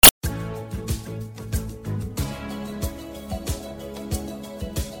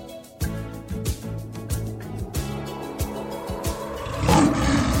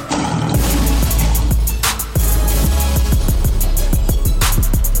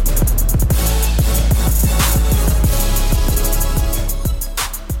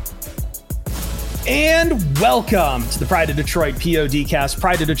And welcome to the Pride of Detroit PODcast,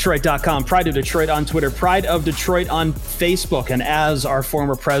 prideofdetroit.com, Pride of Detroit on Twitter, Pride of Detroit on Facebook. And as our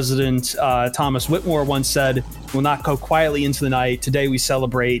former president, Thomas Whitmore, once said, we'll not go quietly into the night. Today we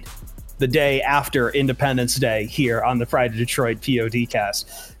celebrate the day after Independence Day here on the Pride of Detroit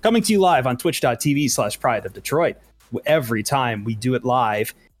PODcast. Coming to you live on twitch.tv/Pride of Detroit. Every time we do it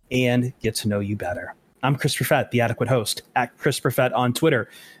live and get to know you better. I'm Chris Perfett, the adequate host, at Chris Perfett on Twitter.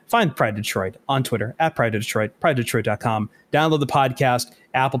 Find Pride Detroit on Twitter, at Pride of Detroit, prideofdetroit.com. Download the podcast,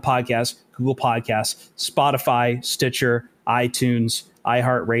 Apple Podcasts, Google Podcasts, Spotify, Stitcher, iTunes,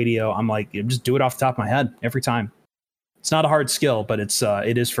 iHeartRadio. I'm like, just do it off the top of my head every time. It's not a hard skill, but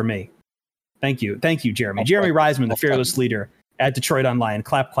it is for me. Thank you. Thank you, Jeremy. Jeremy Reisman, the fearless leader at Detroit Online.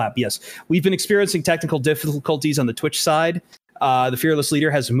 Clap, clap. Yes, we've been experiencing technical difficulties on the Twitch side. The fearless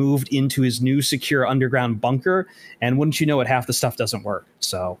leader has moved into his new secure underground bunker, and wouldn't you know it, half the stuff doesn't work.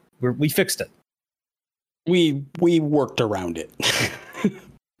 So we fixed it. We worked around it.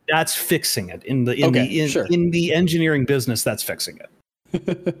 That's fixing it in the engineering business. That's fixing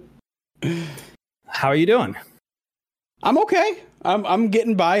it. How are you doing? I'm okay. I'm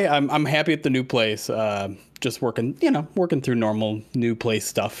getting by. I'm happy at the new place. Just working through normal new place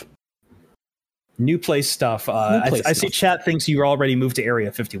stuff. New place stuff. I see chat thinks you already moved to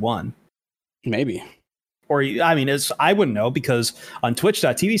Area 51. Maybe. Or, I mean, I wouldn't know, because on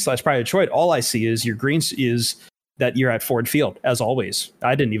twitch.tv/Pride of Detroit, all I see is your green is that you're at Ford Field, as always.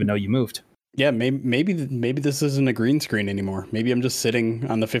 I didn't even know you moved. Yeah, maybe this isn't a green screen anymore. Maybe I'm just sitting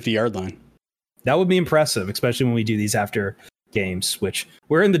on the 50-yard line. That would be impressive, especially when we do these after games, which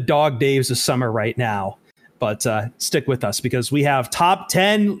we're in the dog days of summer right now. But stick with us, because we have top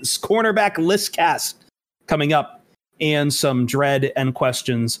 10 cornerback LISTCAST coming up, and some dread and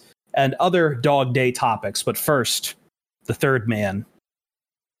questions and other dog day topics. But first, the third man,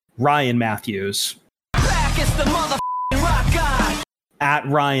 Ryan Matthews. Back is the motherfucking rock guy. At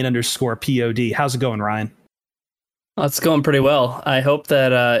Ryan_POD. How's it going, Ryan? Well, it's going pretty well. I hope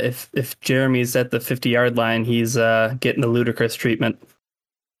that if Jeremy's at the 50-yard line, he's getting the ludicrous treatment.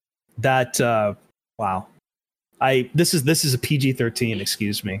 Wow. This is a PG-13,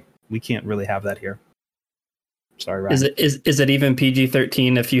 excuse me. We can't really have that here. Sorry, Ryan. Is it even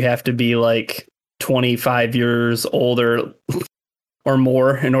PG-13 if you have to be like 25 years older or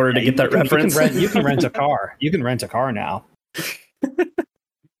more in order to get that reference? You can rent a car. You can rent a car now.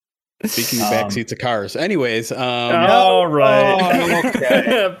 Speaking of backseats of cars. Anyways, all right. Oh,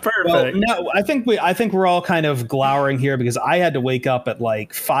 okay. Perfect. Well, no, I think we're all kind of glowering here, because I had to wake up at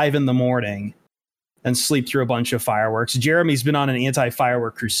like 5 a.m. and sleep through a bunch of fireworks. Jeremy's been on an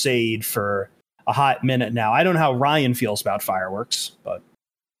anti-firework crusade for a hot minute now. I don't know how Ryan feels about fireworks, but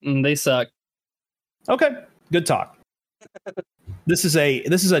they suck. Okay, good talk. This is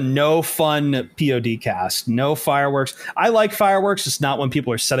a no fun PODcast. No fireworks. I like fireworks, just not when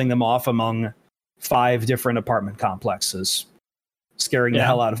people are setting them off among 5 different apartment complexes, scaring the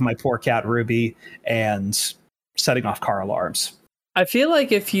hell out of my poor cat Ruby and setting off car alarms. I feel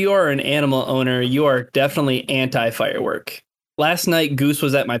like if you are an animal owner, you are definitely anti-firework. Last night, Goose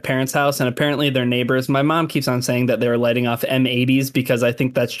was at my parents' house, and apparently their neighbors, my mom keeps on saying that they were lighting off M80s, because I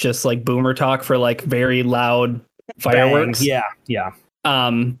think that's just like boomer talk for like very loud fireworks. Bang. Yeah.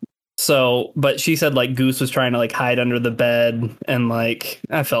 But she said like Goose was trying to like hide under the bed, and like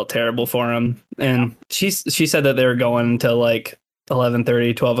I felt terrible for him. And she said that they were going until like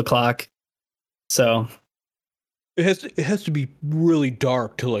 11:30, 12 o'clock. So It has to be really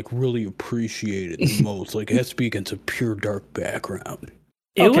dark to like really appreciate it the most. Like it has to be against a pure dark background.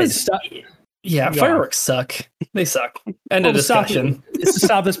 Fireworks suck. They suck. End of discussion. It's to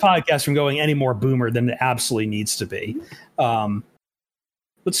stop this podcast from going any more boomer than it absolutely needs to be.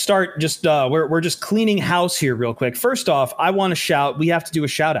 Let's start. We're just cleaning house here real quick. First off, I want to shout. We have to do a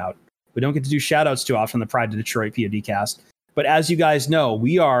shout out. We don't get to do shout outs too often on the Pride of Detroit PODcast. But as you guys know,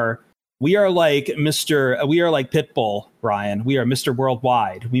 we are like Pitbull, Ryan. We are Mr.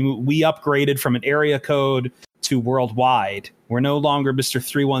 Worldwide. We upgraded from an area code to worldwide. We're no longer Mr.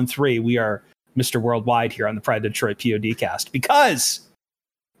 313. We are Mr. Worldwide here on the Pride of Detroit PODcast, because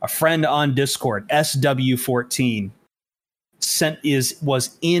a friend on Discord, SW14,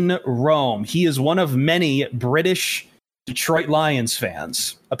 was in Rome. He is one of many British Detroit Lions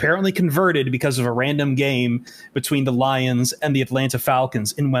fans, apparently converted because of a random game between the Lions and the Atlanta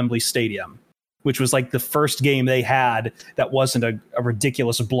Falcons in Wembley Stadium, which was like the first game they had that wasn't a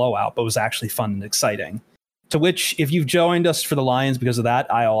ridiculous blowout, but was actually fun and exciting. To which, if you've joined us for the Lions because of that,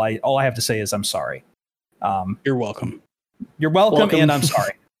 all I have to say is I'm sorry. You're welcome. You're welcome, and I'm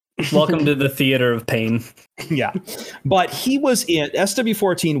sorry. Welcome to the theater of pain. Yeah. But he was in,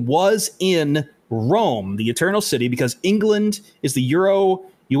 SW14 was in Rome, the Eternal City, because England is the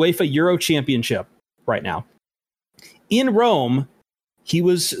UEFA Euro Championship right now. In Rome, he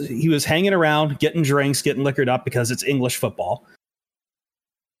was hanging around, getting drinks, getting liquored up because it's English football.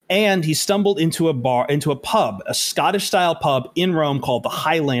 And he stumbled into a pub, a Scottish-style pub in Rome called the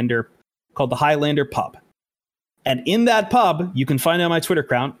Highlander Pub. And in that pub, you can find it on my Twitter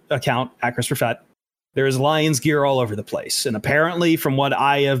account at Chris Perfett, there is Lions gear all over the place. And apparently, from what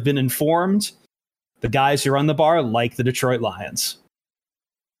I have been informed, the guys who run the bar like the Detroit Lions.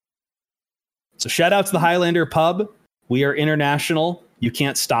 So shout out to the Highlander Pub. We are international. You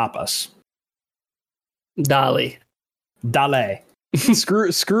can't stop us. Dale.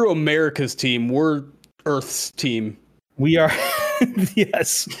 Screw America's team. We're Earth's team. We are.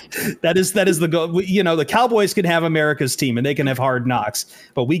 Yes, that is the goal. You know, the Cowboys can have America's team and they can have Hard Knocks,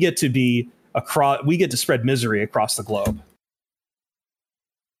 but we get to be we get to spread misery across the globe.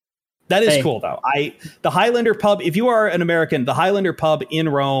 That is cool, though. The Highlander Pub, if you are an American, the Highlander Pub in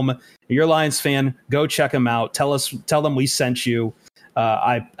Rome, you're a Lions fan, go check them out. Tell them we sent you.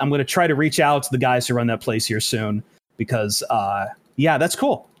 I'm going to try to reach out to the guys who run that place here soon because, yeah, that's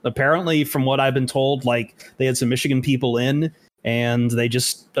cool. Apparently, from what I've been told, like they had some Michigan people in and they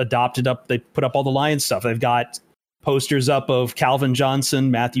just they put up all the Lions stuff. They've got posters up of Calvin Johnson,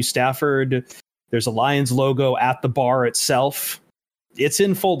 Matthew Stafford. There's a Lions logo at the bar itself. It's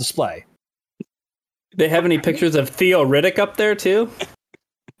in full display. They have any pictures of Theo Riddick up there too?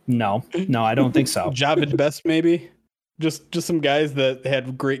 No, I don't think so. Javid Best, maybe. Just some guys that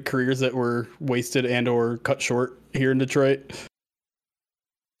had great careers that were wasted and or cut short here in Detroit.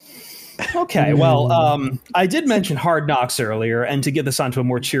 Okay, well, I did mention Hard Knocks earlier, and to get this onto a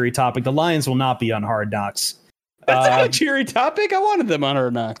more cheery topic, the Lions will not be on Hard Knocks. That's not a cheery topic. I wanted them on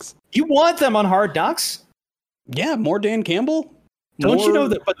Hard Knocks. You want them on Hard Knocks? Yeah, more Dan Campbell. Don't you know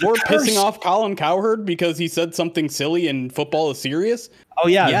that? But more pissing off Colin Cowherd because he said something silly and football is serious. Oh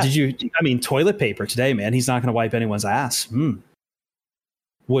yeah. Did you? I mean, toilet paper today, man. He's not going to wipe anyone's ass.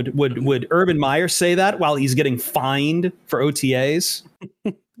 Would Urban Meyer say that while he's getting fined for OTAs?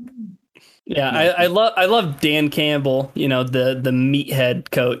 Yeah, I love Dan Campbell. You know, the meathead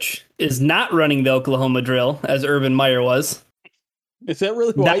coach is not running the Oklahoma drill as Urban Meyer was. Is that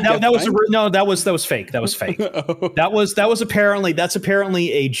really why that was fake. That was fake. Oh. That's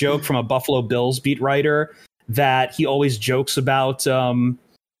apparently a joke from a Buffalo Bills beat writer that he always jokes about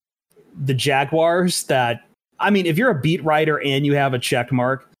the Jaguars. That, I mean, if you're a beat writer and you have a check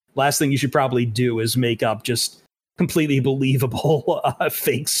mark, last thing you should probably do is make up just completely believable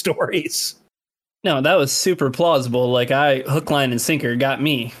fake stories. No, that was super plausible. Like hook, line, and sinker got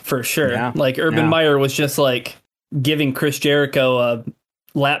me for sure. Yeah. Like Urban Meyer was just like giving Chris Jericho a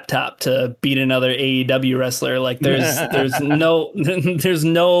laptop to beat another AEW wrestler. Like there's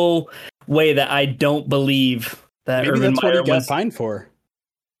no way that I don't believe that. Maybe Urban that's Meyer what he got fined for.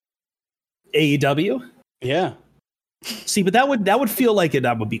 AEW? Yeah. See, but that would feel like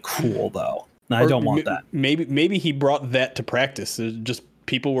that would be cool though. I don't want that. Maybe he brought that to practice. Just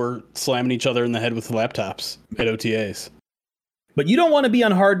people were slamming each other in the head with laptops at OTAs. But you don't want to be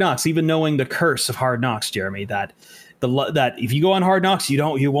on Hard Knocks, even knowing the curse of Hard Knocks, Jeremy. That if you go on Hard Knocks,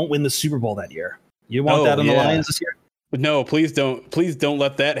 you won't win the Super Bowl that year. You want that on the Lions this year? No, please don't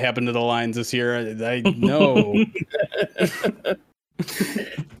let that happen to the Lions this year. I know.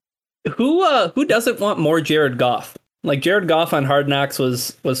 Who doesn't want more Jared Goff? Like Jared Goff on Hard Knocks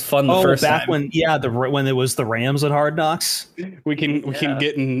was fun the first time. When it was the Rams at Hard Knocks. We can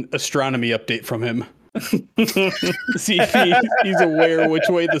get an astronomy update from him. See if he's aware which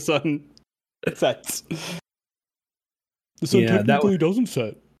way the sun sets. The sun technically doesn't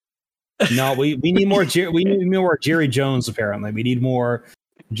set. No, we need more. We need more Jerry Jones. Apparently, we need more.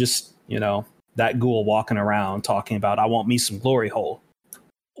 Just that ghoul walking around talking about I want me some glory hole.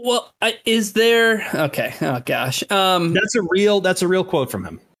 Well, is there? Okay. Oh gosh. That's a real quote from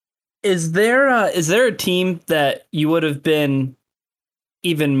him. Is there a team that you would have been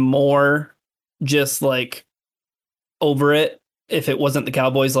even more just like over it if it wasn't the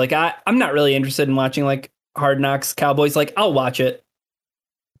Cowboys? Like I'm not really interested in watching like Hard Knocks Cowboys. Like I'll watch it,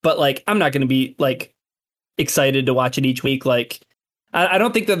 but like I'm not going to be like excited to watch it each week. Like I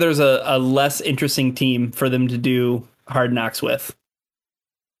don't think that there's a less interesting team for them to do Hard Knocks with.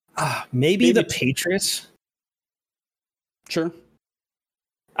 Maybe the Patriots. Sure.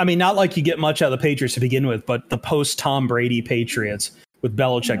 I mean, not like you get much out of the Patriots to begin with, but the post Tom Brady Patriots with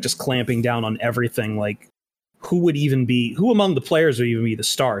Belichick just clamping down on everything. Like, who among the players would even be the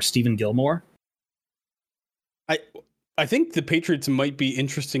star? Stephen Gilmore? I I think the Patriots might be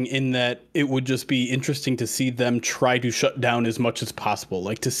interesting in that it would just be interesting to see them try to shut down as much as possible.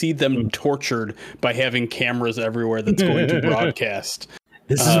 Like to see them tortured by having cameras everywhere that's going to broadcast.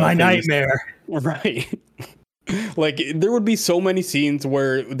 This is my nightmare. Right. Like there would be so many scenes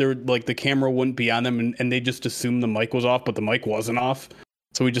where the camera wouldn't be on them and they just assume the mic was off, but the mic wasn't off.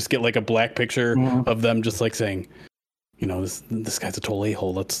 So we just get like a black picture of them just like saying, this guy's a total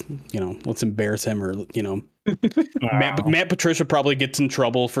a-hole. Let's embarrass him or, Matt Patricia probably gets in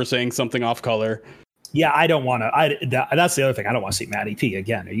trouble for saying something off color. Yeah, I don't want to. That's the other thing. I don't want to see Matty P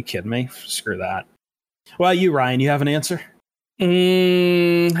again. Are you kidding me? Screw that. Well, you, Ryan, you have an answer?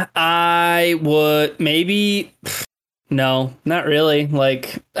 I would maybe. No, not really.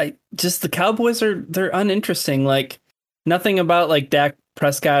 Like, the Cowboys they're uninteresting. Like, nothing about like Dak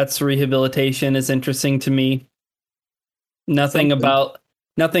Prescott's rehabilitation is interesting to me. Nothing about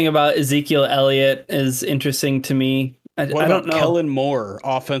Ezekiel Elliott is interesting to me. I don't know. Kellen Moore,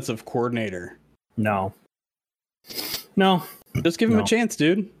 offensive coordinator? No. Just give him a chance,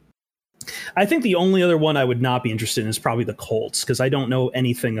 dude. I think the only other one I would not be interested in is probably the Colts, because I don't know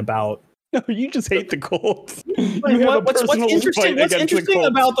anything about. No, you just hate the Colts. What's interesting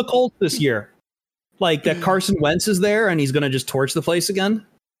about the Colts this year? Like that Carson Wentz is there and he's going to just torch the place again?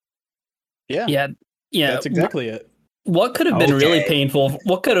 Yeah. That's exactly it. What could have been really painful?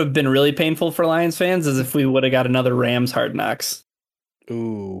 What could have been really painful for Lions fans is if we would have got another Rams Hard Knocks.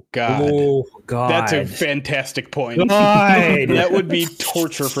 Ooh, God. Oh, God. That's a fantastic point. God. That would be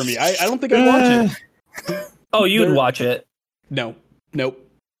torture for me. I don't think I'd watch it. Oh, you'd watch it? Nope.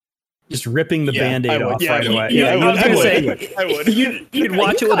 Just ripping the Band-Aid off right away. Yeah, I would. You'd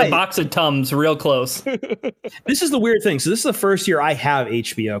watch it with a box of Tums real close. This is the weird thing. So this is the first year I have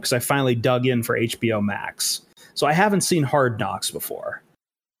HBO because I finally dug in for HBO Max. So I haven't seen Hard Knocks before.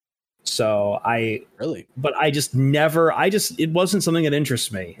 So it wasn't something that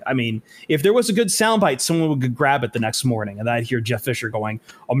interests me. I mean, if there was a good soundbite, someone would grab it the next morning and I'd hear Jeff Fisher going,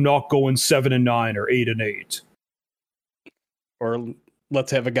 I'm not going 7-9 or 8-8. Or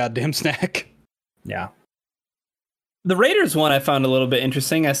let's have a goddamn snack. Yeah. The Raiders one I found a little bit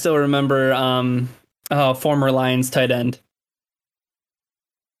interesting. I still remember former Lions tight end.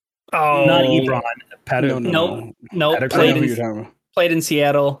 Oh, not Ebron. No. Played in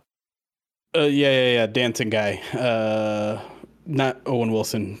Seattle. Dancing guy. Not Owen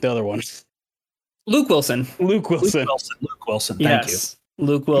Wilson. The other one. Luke Wilson. Thank you.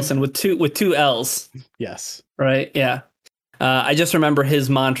 Luke Wilson with two L's. Yes. Right. Yeah. I just remember his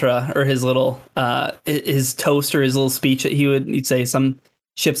mantra or his little his toast or his little speech that he'd say some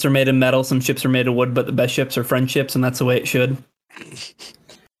ships are made of metal, some ships are made of wood, but the best ships are friendships, and that's the way it should.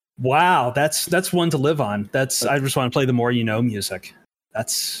 Wow, that's one to live on. I just want to play the more you know music.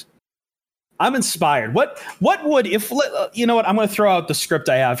 I'm inspired. What would if you know what? I'm going to throw out the script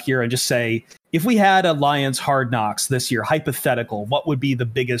I have here and just say if we had a Lions Hard Knocks this year, hypothetical, what would be the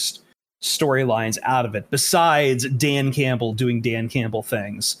biggest storylines out of it besides Dan Campbell doing Dan Campbell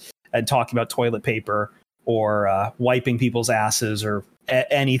things and talking about toilet paper or wiping people's asses or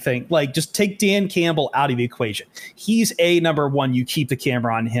anything? Like, just take Dan Campbell out of the equation. He's number one. You keep the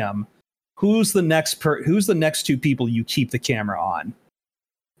camera on him. Who's the next two people you keep the camera on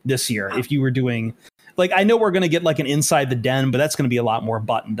this year? If you were doing, like, I know we're going to get like an Inside the Den, but that's going to be a lot more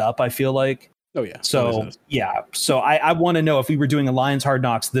buttoned up, I feel like. Oh yeah. So I want to know if we were doing a Lions Hard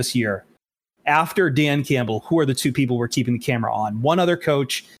Knocks this year, after Dan Campbell, who are the two people we're keeping the camera on? One other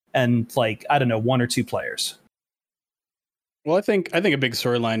coach and, like, I don't know, one or two players. Well, I think a big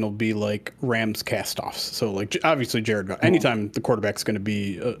storyline will be like Rams cast-offs. So, like, obviously Jared Goff. Anytime the quarterback's going to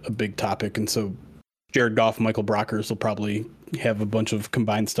be a big topic, and so Jared Goff, Michael Brockers will probably have a bunch of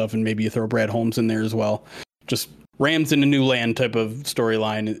combined stuff, and maybe you throw Brad Holmes in there as well. Just Rams in a new land type of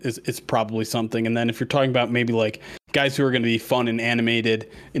storyline is probably something. And then if you're talking about maybe like guys who are going to be fun and animated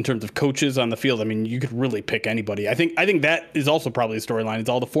in terms of coaches on the field, I mean, you could really pick anybody. I think that is also probably a storyline. It's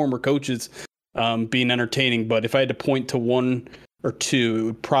all the former coaches being entertaining. But if I had to point to one or two, it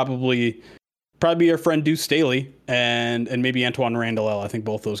would probably be our friend Deuce Staley and maybe Antoine Randall. I think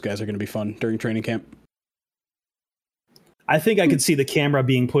both those guys are going to be fun during training camp. I think I could see the camera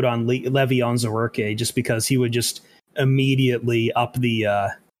being put on Le'Veon Zawerke just because he would just immediately up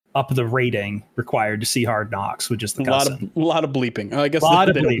the rating required to see Hard Knocks with just the cussing. A lot of bleeping. I guess they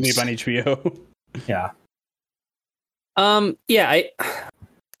don't bleep on HBO. Yeah. I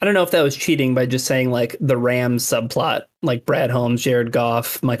don't know if that was cheating by just saying like the Rams subplot, like Brad Holmes, Jared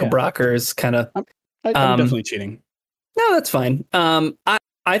Goff, Michael Brockers, kind of. I'm definitely cheating. No, that's fine.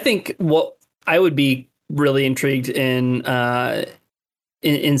 I think what I would be really intrigued in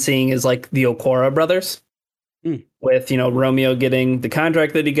seeing is like the Okora brothers. with, Romeo getting the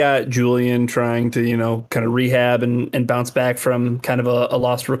contract that he got, Julian trying to, kind of rehab and bounce back from kind of a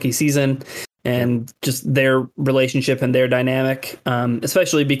lost rookie season, and just their relationship and their dynamic,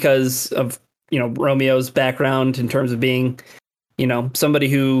 especially because of, Romeo's background in terms of being, somebody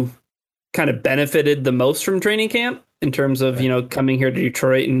who kind of benefited the most from training camp in terms of, coming here to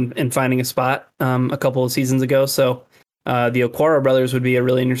Detroit and finding a spot a couple of seasons ago. So the Okwara brothers would be a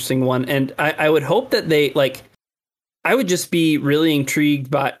really interesting one. And I would hope that they I would just be really intrigued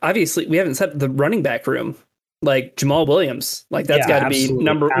by, obviously we haven't set the running back room, like Jamal Williams, that's got to be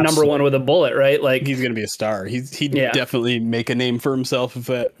number one with a bullet, right? Like he's going to be a star. He'd definitely make a name for himself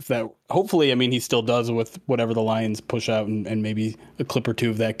if that hopefully, I mean, he still does with whatever the Lions push out, and maybe a clip or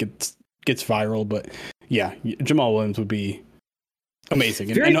two of that gets viral. But yeah, Jamal Williams would be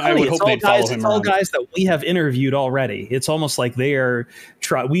amazing. And I would hope they'd follow him. It's all guys that we have interviewed already. It's almost like we are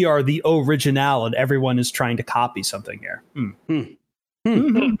the original and everyone is trying to copy something here. I'm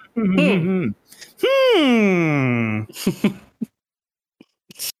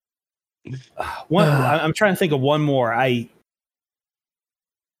trying to think of one more. I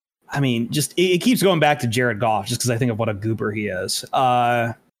mean, just it keeps going back to Jared Goff just because I think of what a goober he is.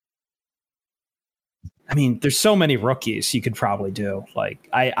 I mean, there's so many rookies you could probably do. Like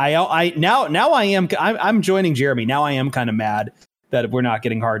I'm joining Jeremy. Now I am kind of mad that we're not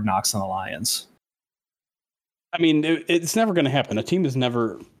getting Hard Knocks on the Lions. I mean, it's never going to happen. A team is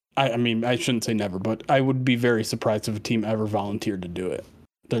never. I mean, I shouldn't say never, but I would be very surprised if a team ever volunteered to do it.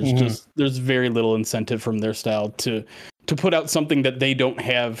 There's very little incentive from their style to put out something that they don't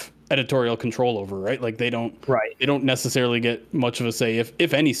have editorial control over, right? Like they don't necessarily get much of a say,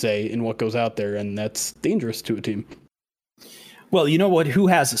 if any say, in what goes out there, and that's dangerous to a team. Well, you know what? Who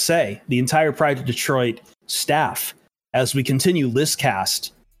has a say? The entire Pride of Detroit staff. As we continue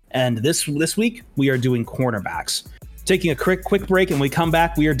LISTCAST, and this week we are doing cornerbacks. Taking a quick break, and when we come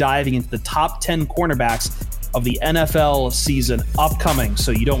back, we are diving into the top 10 cornerbacks of the NFL season upcoming.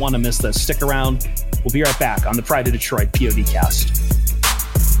 So you don't want to miss this. Stick around. We'll be right back on the Pride of Detroit PODcast.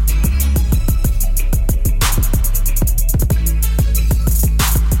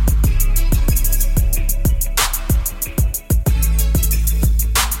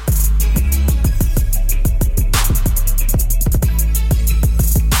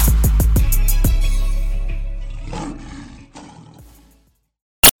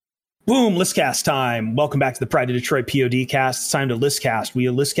 Boom, LISTCAST time. Welcome back to the Pride of Detroit PODcast. It's time to LISTCAST. We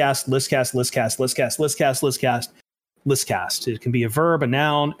LISTCAST. LISTCAST. It can be a verb, a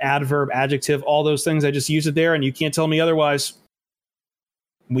noun, adverb, adjective, all those things. I just use it there, and you can't tell me otherwise.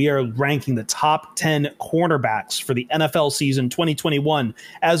 We are ranking the top 10 cornerbacks for the NFL season 2021.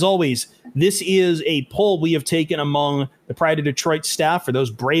 As always, this is a poll we have taken among the Pride of Detroit staff for those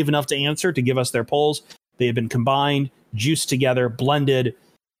brave enough to answer, to give us their polls. They have been combined, juiced together, blended.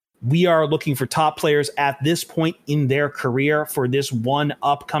 We are looking for top players at this point in their career for this one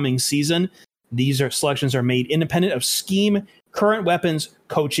upcoming season. These selections are made independent of scheme, current weapons,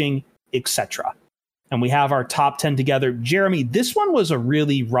 coaching, etc. And we have our top 10 together. Jeremy, this one was a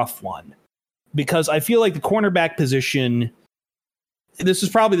really rough one because I feel like the cornerback position, this is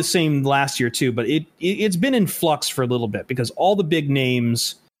probably the same last year too, but it's been in flux for a little bit because all the big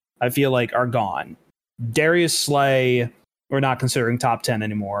names I feel like are gone. Darius Slay, we're not considering top 10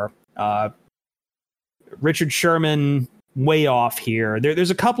 anymore. Richard Sherman, way off here.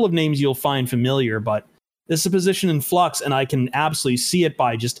 There's a couple of names you'll find familiar, but this is a position in flux, and I can absolutely see it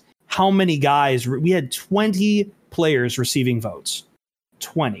by just how many guys. We had 20 players receiving votes.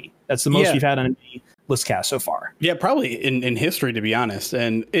 20. That's the most we've had on any LISTCAST so far. Yeah, probably in history, to be honest.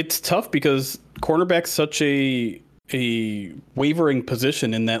 And it's tough because cornerback's such a wavering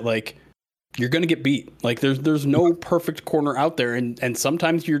position in that, like, you're going to get beat. Like there's no perfect corner out there. And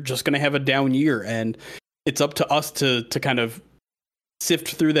sometimes you're just going to have a down year, and it's up to us to kind of sift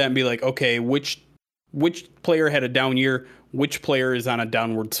through that and be like, okay, which player had a down year? Which player is on a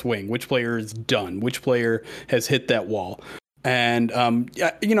downward swing? Which player is done? Which player has hit that wall? And,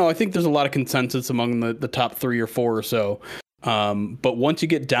 I think there's a lot of consensus among the top 3 or 4 or so. But once you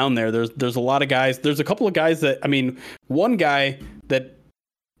get down there, there's a lot of guys. There's a couple of guys that, I mean, one guy that,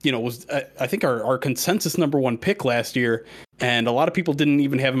 was I think our consensus number 1 pick last year, and a lot of people didn't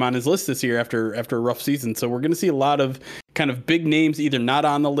even have him on his list this year after a rough season. So we're going to see a lot of kind of big names either not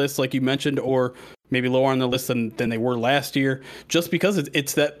on the list like you mentioned, or maybe lower on the list than they were last year, just because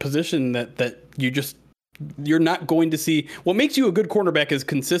it's that position that you're not going to see. What makes you a good cornerback is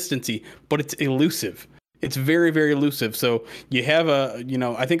consistency, but it's elusive. It's very, very elusive. So you have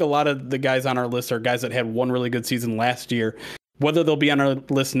I think a lot of the guys on our list are guys that had one really good season last year. whether they'll be on our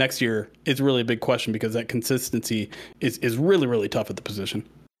list next year is really a big question because that consistency is really, really tough at the position.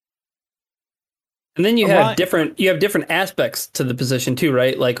 And then you have different aspects to the position too,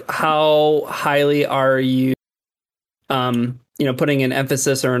 right? Like how highly are you, putting an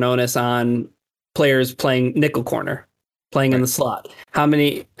emphasis or an onus on players playing nickel corner, playing in the slot? How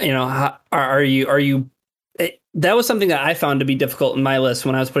many, are you? That was something that I found to be difficult in my list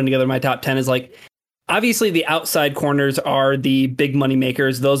when I was putting together my top 10 is like, obviously the outside corners are the big money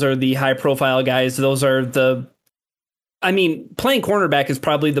makers. Those are the high profile guys. Those are playing cornerback is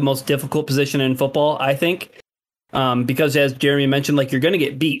probably the most difficult position in football, I think, because as Jeremy mentioned, like you're going to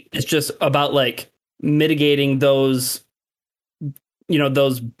get beat. It's just about like mitigating those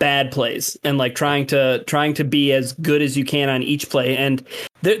bad plays and like trying to be as good as you can on each play. And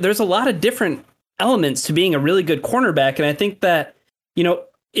there's a lot of different elements to being a really good cornerback. And I think that,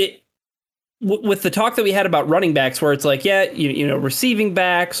 with the talk that we had about running backs, where it's like, receiving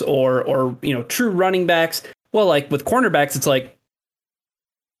backs or true running backs. Well, like with cornerbacks, it's like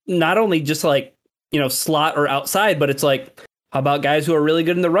not only just like, slot or outside, but it's like, how about guys who are really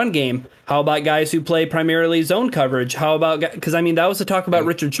good in the run game? How about guys who play primarily zone coverage? How about, because that was the talk about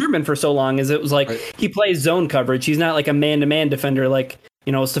Richard Sherman for so long, is it was like he plays zone coverage. He's not like a man-to-man defender like,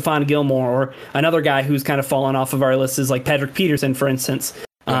 Stephon Gilmore, or another guy who's kind of fallen off of our list is like Patrick Peterson, for instance,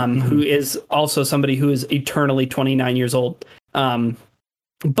 who is also somebody who is eternally 29 years old.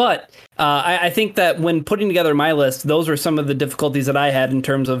 But I think that when putting together my list, those were some of the difficulties that I had in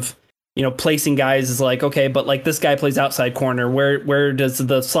terms of, placing guys is like, okay, but like this guy plays outside corner. Where does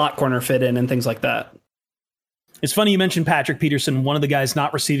the slot corner fit in and things like that? It's funny you mentioned Patrick Peterson, one of the guys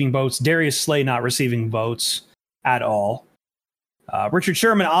not receiving votes. Darius Slay not receiving votes at all. Richard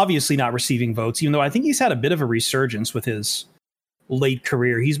Sherman obviously not receiving votes, even though I think he's had a bit of a resurgence with his late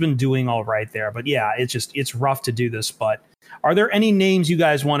career. He's been doing all right there. But yeah, it's rough to do this. But are there any names you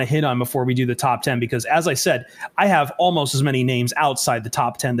guys want to hit on before we do the top 10? Because as I said, I have almost as many names outside the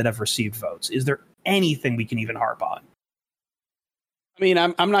top 10 that have received votes. Is there anything we can even harp on? I mean,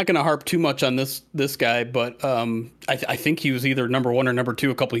 I'm not going to harp too much on this guy, but I think he was either number 1 or number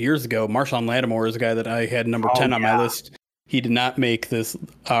 2 a couple of years ago. Marshawn Lattimore is a guy that I had number 10 on my list. He did not make this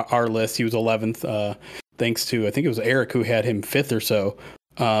our list. He was 11th, thanks to, I think it was Eric who had him 5th or so.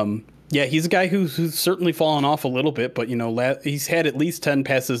 Yeah, he's a guy who's certainly fallen off a little bit, but he's had at least 10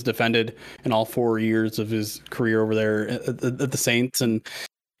 passes defended in all 4 years of his career over there at the Saints, and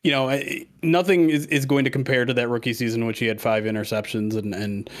nothing is going to compare to that rookie season in which he had 5 interceptions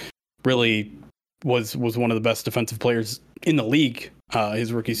and really was one of the best defensive players in the league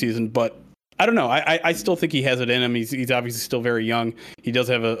his rookie season. But I don't know. I still think he has it in him. He's obviously still very young. He does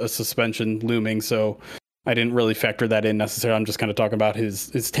have a suspension looming, so I didn't really factor that in necessarily. I'm just kind of talking about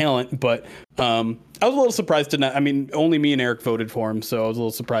his talent. But I was a little surprised to not. I mean, only me and Eric voted for him, so I was a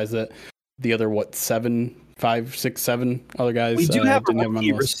little surprised that the other 5, 6, 7 other guys we do have didn't have him on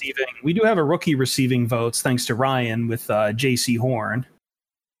the list. We do have a rookie receiving votes thanks to Ryan with J.C. Horn.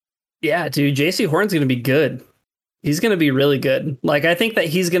 Yeah, dude, J.C. Horn's going to be good. He's going to be really good. Like, I think that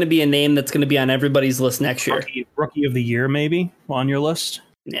he's going to be a name that's going to be on everybody's list next year. Rookie of the year, maybe, on your list?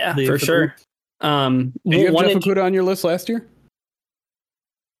 Yeah, for sure. Did you have Jeff Okudah on your list last year?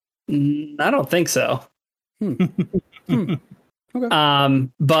 I don't think so. Okay.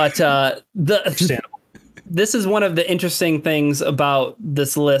 But this is one of the interesting things about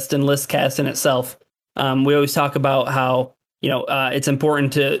this list and LISTCAST in itself. We always talk about how it's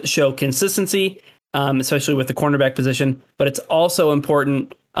important to show consistency, especially with the cornerback position. But it's also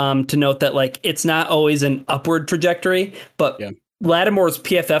important to note that like it's not always an upward trajectory. But Lattimore's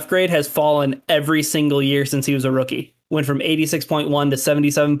PFF grade has fallen every single year since he was a rookie. Went from 86.1 to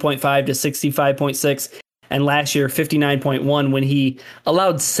 77.5 to 65.6. And last year, 59.1 when he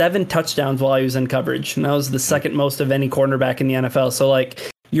allowed 7 touchdowns while he was in coverage. And that was the second most of any cornerback in the NFL. So,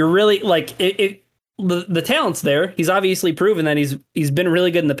 like, you're really, like, the talent's there. He's obviously proven that he's been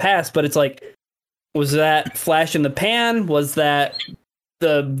really good in the past. But it's like, was that flash in the pan? Was that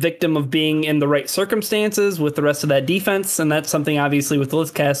the victim of being in the right circumstances with the rest of that defense? And that's something, obviously, with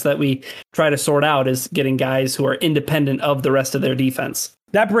LISTCAST that we try to sort out, is getting guys who are independent of the rest of their defense.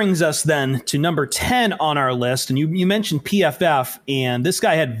 That brings us then to number 10 on our list. And you mentioned PFF, and this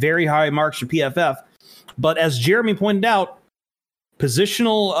guy had very high marks for PFF. But as Jeremy pointed out,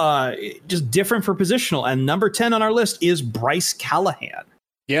 positional, just different for positional. And number 10 on our list is Bryce Callahan.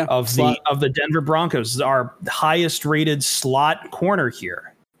 Yeah, of the Denver Broncos, our highest rated slot corner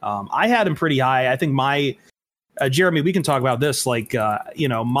here. I had him pretty high. I think my Jeremy, we can talk about this. Like,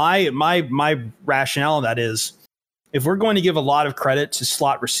 my rationale on that is, if we're going to give a lot of credit to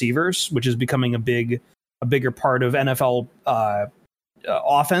slot receivers, which is becoming a big a bigger part of NFL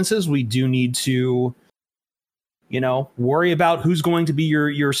offenses, we do need to, worry about who's going to be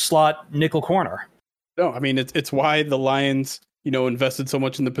your slot nickel corner. No, I mean, it's why the Lions, invested so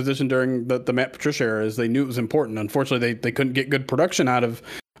much in the position during the Matt Patricia era, is they knew it was important. Unfortunately, they couldn't get good production out of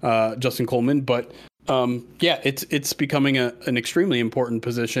Justin Coleman, but it's becoming an extremely important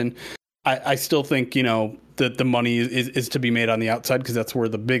position. I still think, that the money is to be made on the outside, because that's where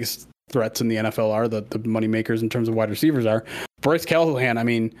the biggest threats in the NFL are, the money makers in terms of wide receivers are. Bryce Callahan, I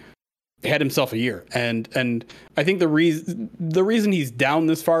mean, had himself a year, and I think the reason he's down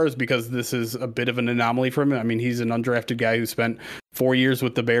this far is because this is a bit of an anomaly for him. I mean, he's an undrafted guy who spent 4 years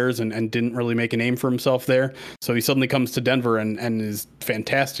with the Bears and didn't really make a name for himself there. So he suddenly comes to Denver and is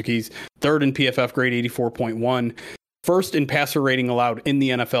fantastic. He's third in PFF grade, 84.1, first in passer rating allowed in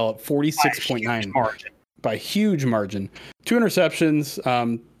the NFL at 46.9 by a huge margin, 2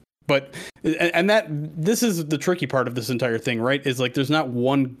 interceptions. But this is the tricky part of this entire thing, right? Is like there's not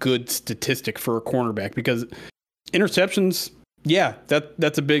one good statistic for a cornerback, because interceptions,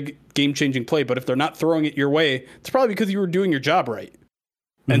 that's a big game-changing play. But if they're not throwing it your way, it's probably because you were doing your job right.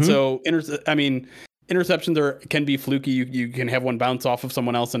 Mm-hmm. And so, interceptions can be fluky. You can have one bounce off of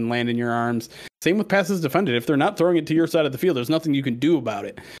someone else and land in your arms. Same with passes defended. If they're not throwing it to your side of the field, there's nothing you can do about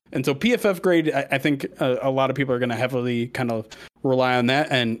it. And so PFF grade, I think a lot of people are going to heavily kind of rely on that.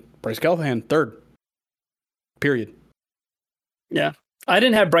 And Bryce Callahan, third. Period. Yeah. I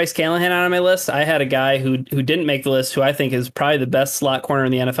didn't have Bryce Callahan on my list. I had a guy who didn't make the list, who I think is probably the best slot corner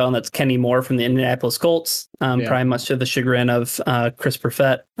in the NFL, and that's Kenny Moore from the Indianapolis Colts. Probably much to the chagrin of Chris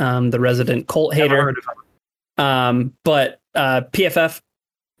Perfett, the resident Colt hater. But PFF,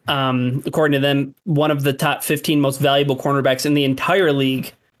 according to them, one of the top 15 most valuable cornerbacks in the entire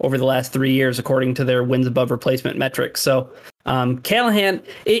league over the last 3 years, according to their wins above replacement metrics. So Callahan,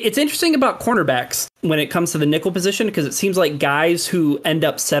 it's interesting about cornerbacks when it comes to the nickel position, because it seems like guys who end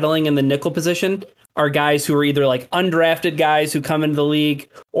up settling in the nickel position are guys who are either like undrafted guys who come into the league,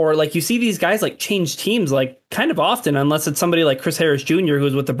 or like you see these guys like change teams like kind of often, unless it's somebody like Chris Harris Jr., who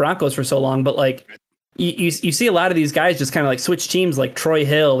was with the Broncos for so long. But like you see a lot of these guys just kind of like switch teams, like Troy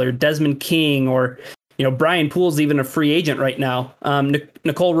Hill or Desmond King, or Brian Poole's even a free agent right now.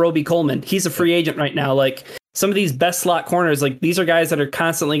 Nicole Roby-Coleman, he's a free agent right now. Like some of these best slot corners, like these are guys that are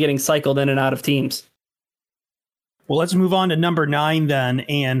constantly getting cycled in and out of teams. Well, let's move on to number 9 then.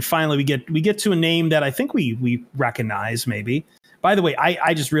 And finally, we get to a name that I think we recognize maybe. By the way,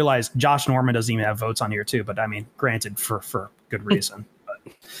 I just realized Josh Norman doesn't even have votes on here too, but I mean, granted, for good reason.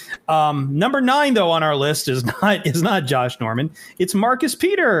 But, number 9 though on our list is not Josh Norman. It's Marcus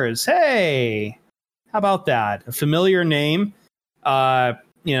Peters. Hey, how about that? A familiar name.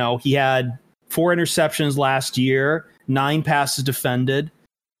 He had 4 interceptions last year, 9 passes defended,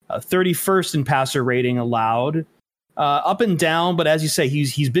 31st in passer rating allowed, up and down. But as you say,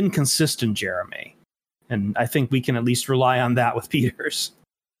 he's been consistent, Jeremy. And I think we can at least rely on that with Peters.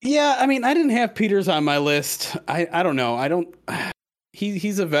 Yeah, I mean, I didn't have Peters on my list. I don't know.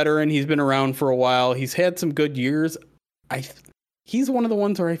 He's a veteran. He's been around for a while. He's had some good years. He's one of the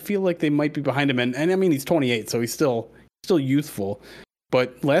ones where I feel like they might be behind him. And I mean, he's 28, so he's still youthful.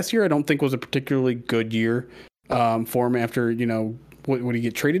 But last year, I don't think was a particularly good year for him after, would he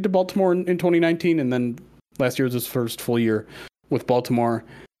get traded to Baltimore in 2019? And then last year was his first full year with Baltimore.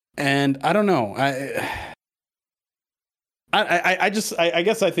 And I don't know. I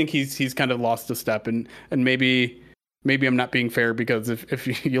guess I think he's kind of lost a step, and maybe I'm not being fair, because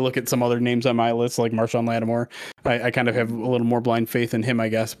if you look at some other names on my list, like Marshawn Lattimore, I kind of have a little more blind faith in him, I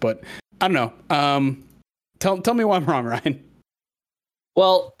guess. But I don't know. Tell me why I'm wrong, Ryan.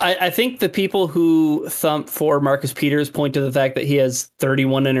 Well, I think the people who thump for Marcus Peters point to the fact that he has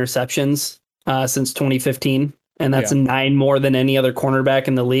 31 interceptions since 2015, and that's 9 more than any other cornerback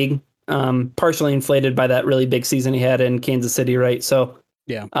in the league. Partially inflated by that really big season he had in Kansas City, right? So,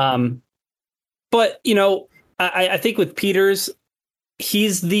 yeah. But I think with Peters,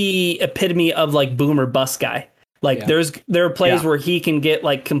 he's the epitome of like boom or bust guy. Like there are plays where he can get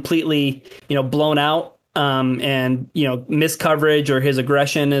like completely, blown out, and miss coverage, or his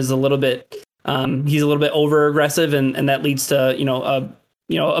aggression is a little bit, he's a little bit over aggressive, and that leads to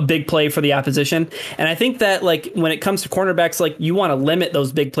a big play for the opposition. And I think that like when it comes to cornerbacks, like you want to limit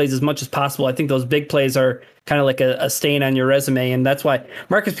those big plays as much as possible. I think those big plays are kind of like a stain on your resume, and that's why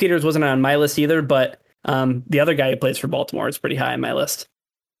Marcus Peters wasn't on my list either. But the other guy who plays for Baltimore is pretty high on my list.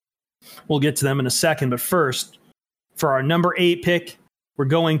 We'll get to them in a second, but first, for our number 8 pick, we're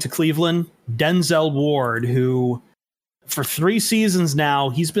going to Cleveland. Denzel Ward, who for 3 seasons now,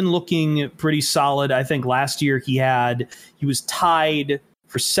 he's been looking pretty solid. I think last year he was tied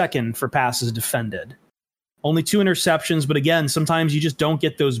for second for passes defended. only 2 interceptions. But again, sometimes you just don't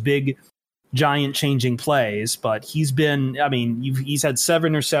get those big, giant changing plays. But he's had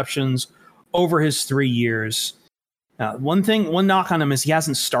 7 interceptions over his 3 years. One knock on him is he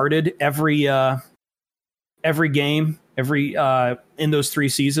hasn't started every game, in those 3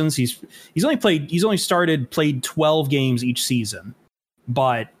 seasons. He's only played 12 games each season,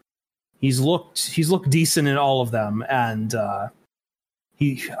 but he's looked decent in all of them. And I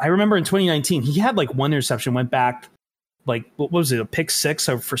remember in 2019 he had like 1 interception, went back like, what was it, a pick 6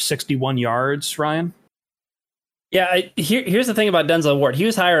 for 61 yards, Ryan? Yeah, here's the thing about Denzel Ward. He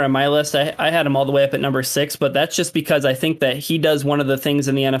was higher on my list. I had him all the way up at number 6, but that's just because I think that he does one of the things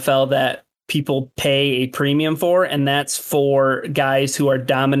in the NFL that people pay a premium for, and that's for guys who are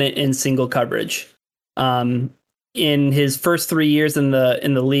dominant in single coverage. In his first 3 years in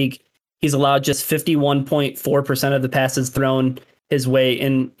the league, he's allowed just 51.4% of the passes thrown his way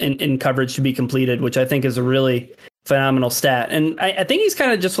in coverage to be completed, which I think is a really phenomenal stat. And I think he's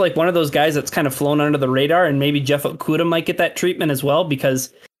kind of just like one of those guys that's kind of flown under the radar, and maybe Jeff Okudah might get that treatment as well,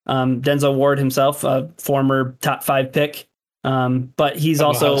 because Denzel Ward himself, a former top 5 pick, but he's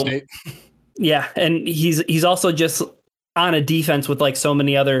also, yeah, and he's also just on a defense with like so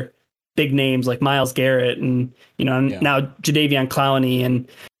many other big names like Myles Garrett and now Jadeveon Clowney and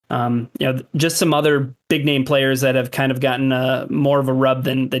just some other big name players that have kind of gotten more of a rub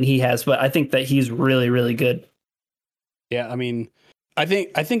than he has. But I think that he's really, really good. Yeah, I mean, I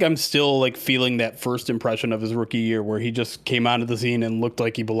think I'm still like feeling that first impression of his rookie year where he just came onto the scene and looked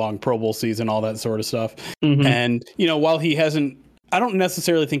like he belonged, Pro Bowl season, all that sort of stuff. Mm-hmm. And, while he hasn't, I don't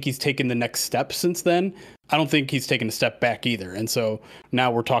necessarily think he's taken the next step since then. I don't think he's taken a step back either. And so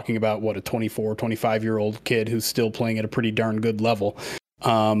now we're talking about a 24, 25-year-old kid who's still playing at a pretty darn good level.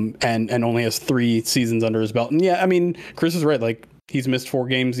 And only has 3 seasons under his belt. And yeah, I mean, Chris is right. Like, he's missed 4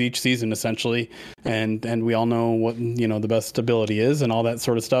 games each season essentially, and we all know what the best ability is and all that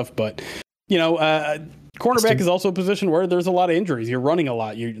sort of stuff. But cornerback is also a position where there's a lot of injuries. You're running a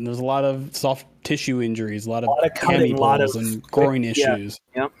lot. There's a lot of soft tissue injuries, a lot of hammy pulls and groin issues.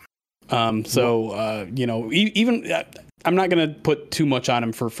 Yeah. Even I'm not going to put too much on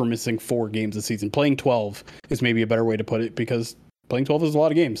him for missing 4 games a season. Playing 12 is maybe a better way to put it, because playing 12 is a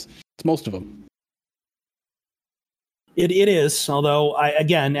lot of games. It's most of them. It is, although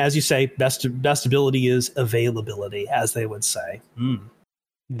again, as you say, best ability is availability, as they would say.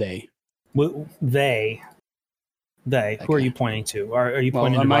 They. Who are you pointing to? Are you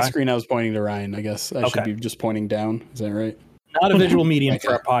pointing on to my Ryan? screen? I was pointing to Ryan. I guess I should be just pointing down. Is that right? Not a visual medium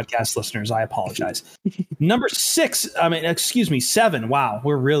for our podcast listeners. I apologize. Number 7. Wow,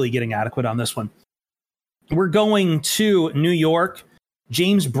 we're really getting adequate on this one. We're going to New York.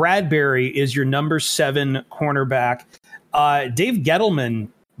 James Bradbury is your number 7 cornerback. Dave Gettleman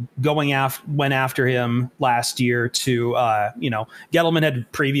went after him last year to, Gettleman had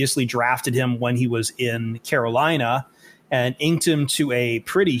previously drafted him when he was in Carolina and inked him to a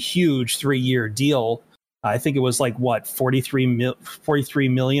pretty huge 3-year deal. I think it was like 43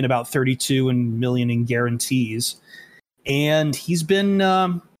 million, about 32 million in guarantees. And he's been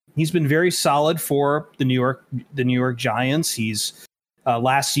very solid for the New York Giants. He's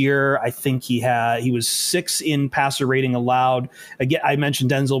last year, I think he was 6 in passer rating allowed. Again, I mentioned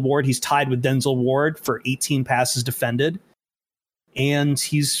Denzel Ward. He's tied with Denzel Ward for 18 passes defended, and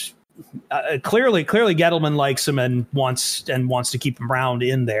he's clearly Gettleman likes him and wants to keep him around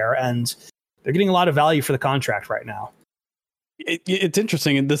in there. And they're getting a lot of value for the contract right now. It's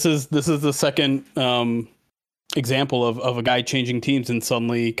interesting, and this is the second example of a guy changing teams and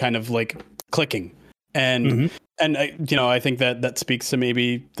suddenly kind of like clicking. And mm-hmm. And I think that speaks to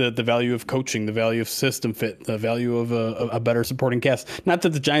maybe the value of coaching, the value of system fit, the value of a better supporting cast. Not that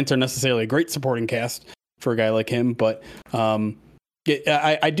the Giants are necessarily a great supporting cast for a guy like him, but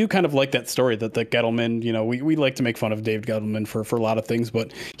I do kind of like that story that Gettleman, we like to make fun of Dave Gettleman for a lot of things,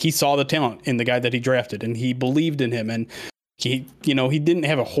 but he saw the talent in the guy that he drafted and he believed in him. And he didn't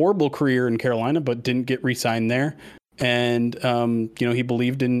have a horrible career in Carolina, but didn't get re-signed there. And, he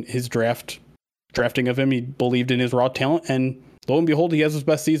believed in his drafting of him. He believed in his raw talent, and lo and behold, he has his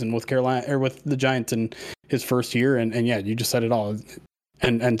best season with Carolina or with the Giants in his first year. And yeah, you just said it all.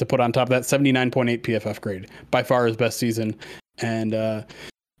 And to put on top of that, 79.8 PFF grade, by far his best season. And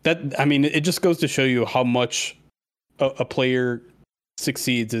it just goes to show you how much a player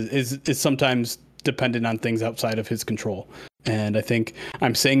succeeds is sometimes dependent on things outside of his control. And I think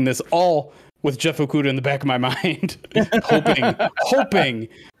I'm saying this all with Jeff Okudah in the back of my mind, hoping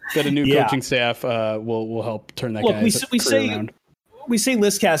that a new coaching staff will help turn that guy's career around. We say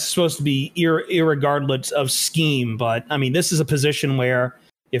LISTCAST is supposed to be irregardless of scheme, but I mean, this is a position where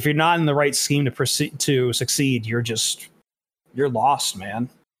if you're not in the right scheme to succeed, you're lost, man.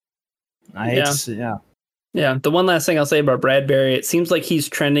 Yeah. The one last thing I'll say about Bradbury, it seems like he's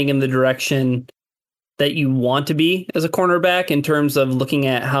trending in the direction that you want to be as a cornerback in terms of looking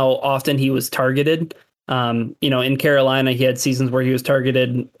at how often he was targeted. In Carolina, he had seasons where he was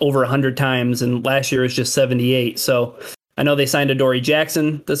targeted over 100 times, and last year was just 78. So I know they signed Adoree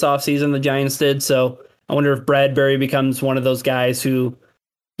Jackson this offseason, the Giants did. So I wonder if Bradbury becomes one of those guys who,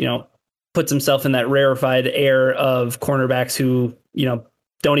 puts himself in that rarefied air of cornerbacks who,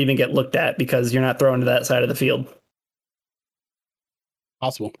 don't even get looked at because you're not throwing to that side of the field.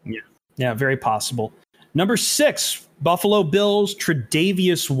 Possible. Yeah, very possible. Number 6, Buffalo Bills,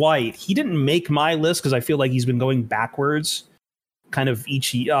 Tre'Davious White. He didn't make my list because I feel like he's been going backwards kind of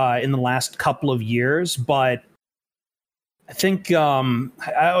each in the last couple of years. But I think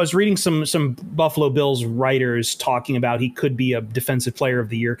I was reading some Buffalo Bills writers talking about he could be a Defensive Player of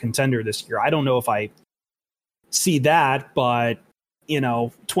the Year contender this year. I don't know if I see that, but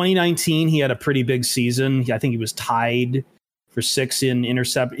 2019 he had a pretty big season. I think he was tied for 6 in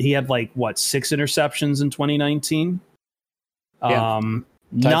intercept. He had 6 interceptions in 2019. Tied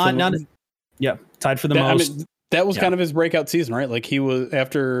for the most. I mean, that was kind of his breakout season, right? Like he was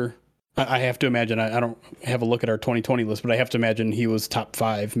after. I have to imagine. I don't have a look at our 2020 list, but I have to imagine he was top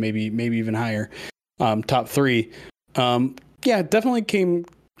 5, maybe even higher, top 3. Definitely came.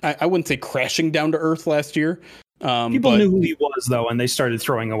 I wouldn't say crashing down to earth last year. People knew who he was though, and they started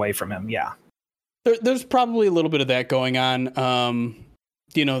throwing away from him. Yeah. There's probably a little bit of that going on, and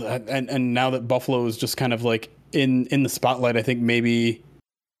now that Buffalo is just kind of like in the spotlight, I think maybe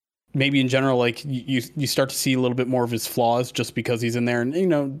in general, like you start to see a little bit more of his flaws just because he's in there, and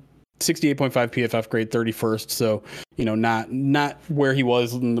 68.5 PFF grade, 31st, so not where he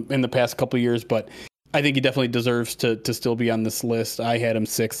was in the past couple of years, but I think he definitely deserves to still be on this list. I had him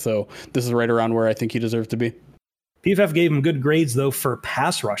 6th, so this is right around where I think he deserves to be. PFF gave him good grades though for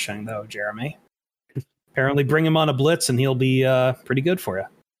pass rushing though, Jeremy. Apparently bring him on a blitz and he'll be pretty good for you.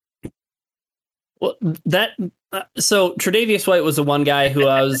 Well, so Tre'Davious White was the one guy who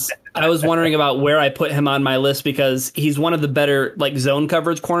I was wondering about where I put him on my list because he's one of the better zone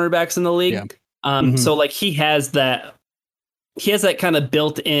coverage cornerbacks in the league. Yeah. So he has that kind of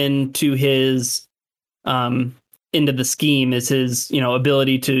built into his into the scheme is his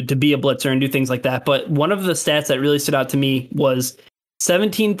ability to be a blitzer and do things like that. But one of the stats that really stood out to me was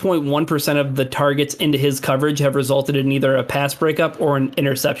 17.1% of the targets into his coverage have resulted in either a pass breakup or an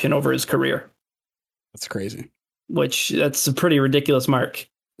interception over his career. That's crazy. That's a pretty ridiculous mark.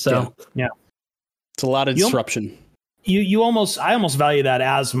 So yeah. It's a lot of disruption. I almost value that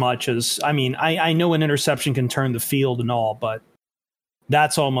as much as, I know an interception can turn the field and all, but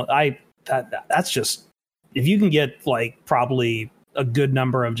that's that's just, if you can get probably a good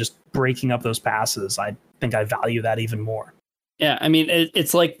number of just breaking up those passes, I think I value that even more. Yeah,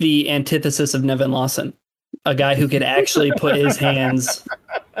 it's like the antithesis of Nevin Lawson, a guy who could actually put his hands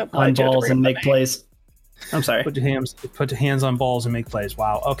on balls and make plays. I'm sorry. Put your hands on balls and make plays.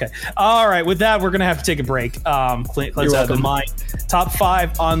 Wow. Okay. All right. With that, we're going to have to take a break. Cleanse out the mind. Top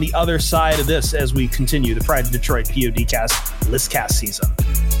 5 on the other side of this as we continue the Pride of Detroit PODcast LISTCAST season.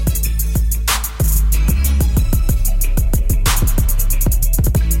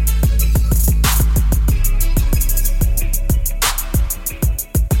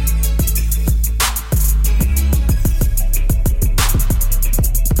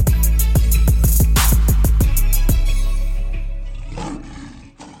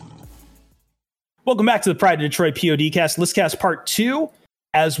 Welcome back to the Pride of Detroit PODcast, LISTCAST Part 2.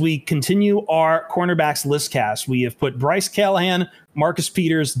 As we continue our cornerbacks LISTCAST, we have put Bryce Callahan, Marcus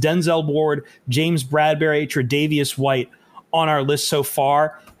Peters, Denzel Ward, James Bradbury, Tre'Davious White on our list so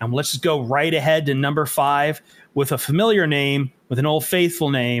far. And let's just go right ahead to number 5 with a familiar name, with an old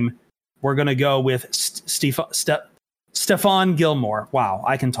faithful name. We're going to go with Stephon Gilmore. Wow,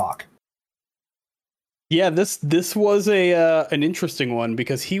 I can talk. Yeah, this was an interesting one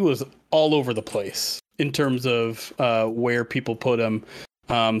because he was all over the place in terms of where people put him.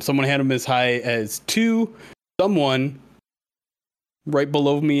 Someone had him as high as 2. Someone right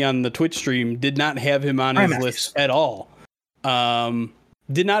below me on the Twitch stream did not have him on his list at all.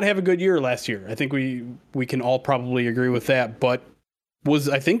 Did not have a good year last year. I think we can all probably agree with that, but was,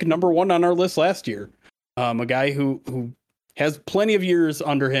 I think, number 1 on our list last year. A guy who has plenty of years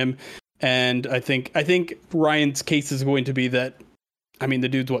under him. And I think Ryan's case is going to be that, the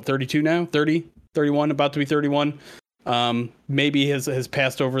dude's 32 now, 30, 31, about to be 31. Maybe has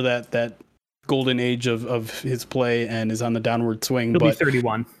passed over that golden age of his play and is on the downward swing. He'll be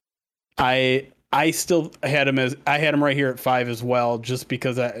 31. I I still had him right here at 5 as well, just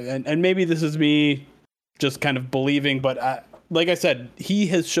because and maybe this is me just kind of believing, but like I said, he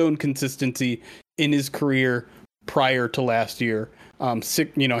has shown consistency in his career prior to last year.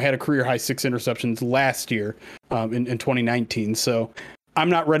 Had a career high 6 interceptions last year in 2019. So I'm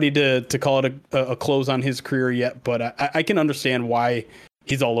not ready to call it a close on his career yet, but I can understand why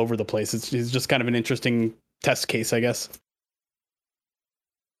he's all over the place. It's just kind of an interesting test case, I guess.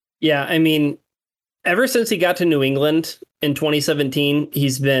 Yeah, I mean, ever since he got to New England in 2017,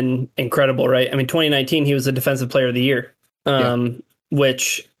 he's been incredible, right? I mean, 2019, he was the Defensive Player of the Year,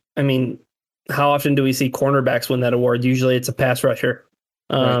 which, I mean, how often do we see cornerbacks win that award? Usually it's a pass rusher.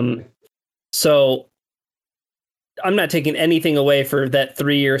 Right. So I'm not taking anything away for that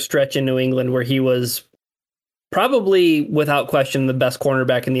 3-year stretch in New England where he was probably, without question, the best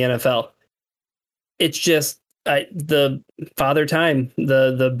cornerback in the NFL. It's just the father time,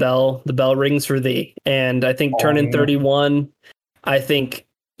 the bell rings for thee. And I think turning 31, I think,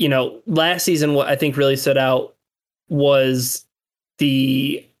 last season, what I think really stood out was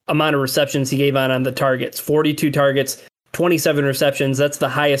the amount of receptions he gave on the targets. 42 targets, 27 receptions. That's the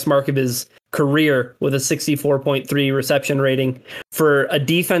highest mark of his career, with a 64.3 reception rating for a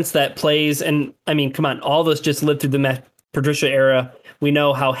defense that plays. And I mean, come on, all of us just lived through the Matt Patricia era. We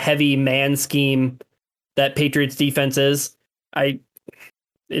know how heavy man scheme that Patriots defense is.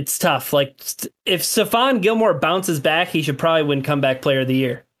 It's tough. Like, if Stephon Gilmore bounces back, he should probably win Comeback Player of the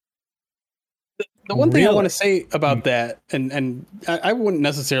Year. The one thing I want to say about that, and I wouldn't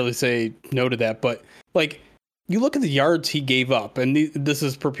necessarily say no to that, but like, you look at the yards he gave up, and this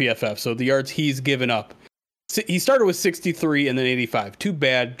is per PFF, so the yards he's given up. He started with 63 and then 85. 2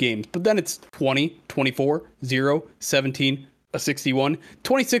 bad games, but then it's 20, 24, 0, 17, a 61,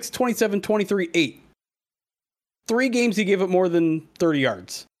 26, 27, 23, 8. 3 games he gave up more than 30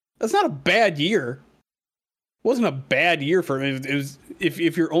 yards. That's not a bad year. It wasn't a bad year for him. It was,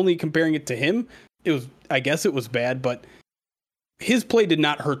 if you're only comparing it to him, I guess it was bad, but his play did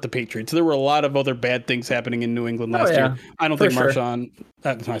not hurt the Patriots. There were a lot of other bad things happening in New England last year. I don't think Stephon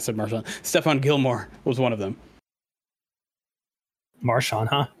Gilmore was one of them. Marshawn,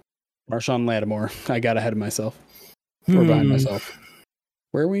 huh? Marshawn Lattimore. I got ahead of myself. Or behind myself.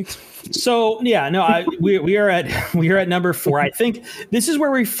 Where are we? So we are at number 4. I think this is where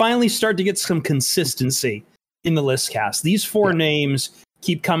we finally start to get some consistency in the LISTCAST. These 4 names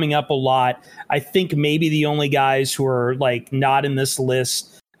keep coming up a lot. I think maybe the only guys who are like not in this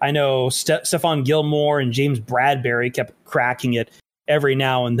list, I know Stephon Gilmore and James Bradbury kept cracking it every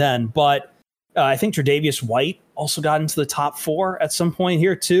now and then, but I think Tre'Davious White also got into the top 4 at some point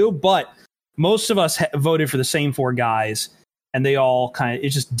here too. But most of us voted for the same 4 guys, and they all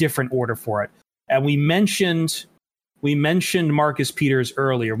it's just different order for it. And we mentioned Marcus Peters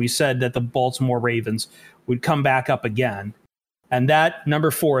earlier. We said that the Baltimore Ravens would come back up again. And that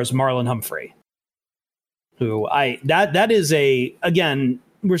number 4 is Marlon Humphrey, who that is again,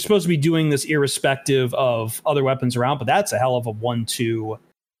 we're supposed to be doing this irrespective of other weapons around, but that's a hell of a 1-2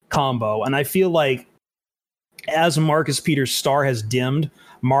 combo. And I feel like as Marcus Peters' star has dimmed,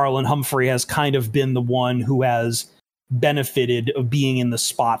 Marlon Humphrey has kind of been the one who has benefited of being in the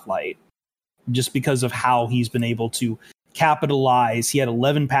spotlight just because of how he's been able to capitalize. He had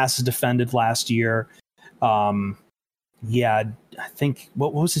 11 passes defended last year. I think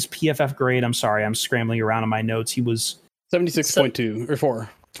what was his PFF grade? I'm sorry, I'm scrambling around on my notes. He was 76.2 or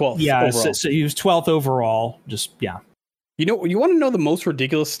 12th. Yeah, so he was 12th overall. Just You want to know the most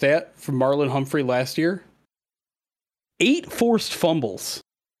ridiculous stat from Marlon Humphrey last year? 8 forced fumbles.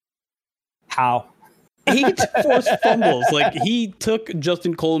 How? 8 forced fumbles. Like, he took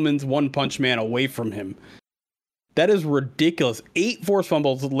Justin Coleman's one-punch man away from him. That is ridiculous. 8 forced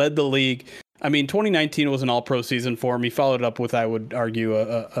fumbles, led the league. I mean, 2019 was an all-pro season for him. He followed up with, I would argue,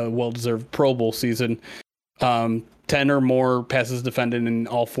 a well-deserved Pro Bowl season. 10 or more passes defended in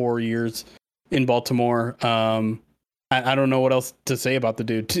all 4 years in Baltimore. I don't know what else to say about the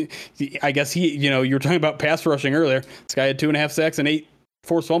dude. I guess you were talking about pass rushing earlier. This guy had 2.5 sacks and 8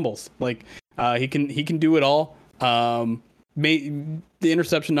 forced fumbles. Like, he can do it all. The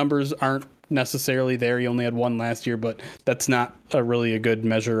interception numbers aren't necessarily there. He only had 1 last year, but that's not really a good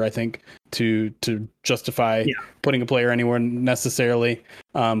measure, I think, to justify putting a player anywhere necessarily.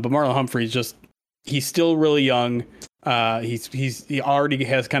 But Marlon Humphrey's he's still really young. He already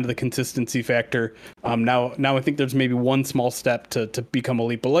has kind of the consistency factor. Now I think there's maybe one small step to become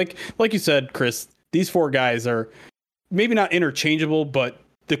elite. But like you said, Chris, these 4 guys are maybe not interchangeable, but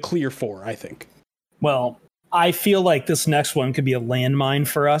the clear 4, I think. Well, I feel like this next one could be a landmine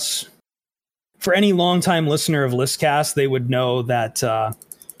for us. For any longtime listener of LISTCAST, they would know that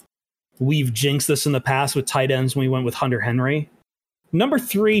we've jinxed this in the past with tight ends when we went with Hunter Henry. Number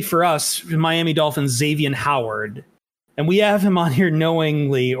 3 for us, Miami Dolphins, Xavier Howard. And we have him on here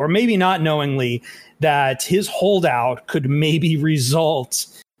knowingly, or maybe not knowingly, that his holdout could maybe result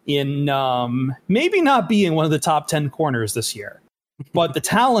in maybe not being one of the top 10 corners this year. But the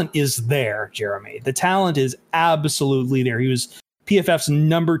talent is there, Jeremy. The talent is absolutely there. He was PFF's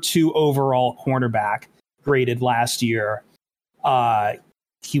number 2 overall cornerback graded last year.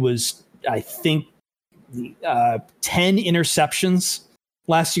 He was, I think, 10 interceptions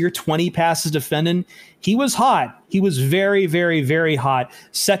last year, 20 passes defended. He was hot. He was very, very, very hot.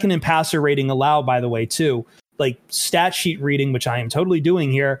 Second in passer rating allowed, by the way, too. Like stat sheet reading, which I am totally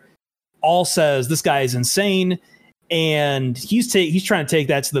doing here, all says this guy is insane. And he's trying to take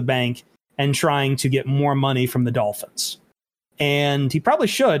that to the bank and trying to get more money from the Dolphins. And he probably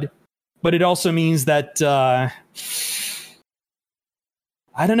should, but it also means that,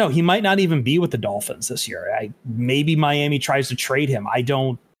 I don't know, he might not even be with the Dolphins this year. Maybe Miami tries to trade him. I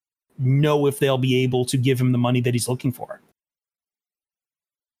don't know if they'll be able to give him the money that he's looking for.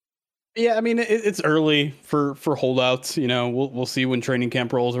 Yeah, I mean, it's early for holdouts. You know, we'll see when training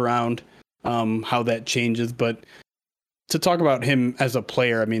camp rolls around how that changes. But to talk about him as a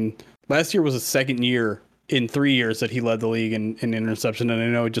player, I mean, last year was his second year in 3 years that he led the league in interception. And I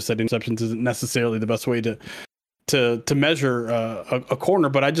know he just said interceptions isn't necessarily the best way to measure a corner,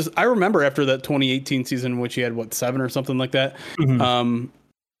 but I remember after that 2018 season, in which he had 7 or something like that. Mm-hmm.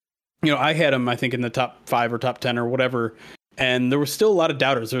 You know, I had him, I think, in the top 5 or top 10 or whatever. And there was still a lot of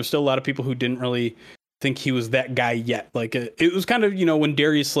doubters. There was still a lot of people who didn't really think he was that guy yet. Like it was kind of, you know, when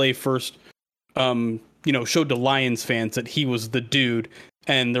Darius Slay first, you know, showed to Lions fans that he was the dude,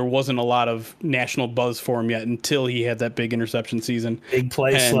 and there wasn't a lot of national buzz for him yet until he had that big interception season. Big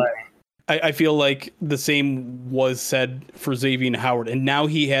play Slay. I feel like the same was said for Xavier Howard, and now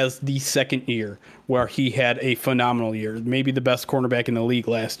he has the second year where he had a phenomenal year, maybe the best cornerback in the league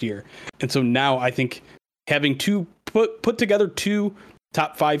last year. And so now I think having put together 2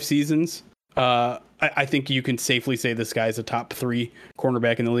 top 5 seasons, I think you can safely say this guy's a top 3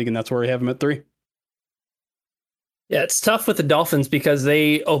 cornerback in the league, and that's where I have him at 3. Yeah, it's tough with the Dolphins because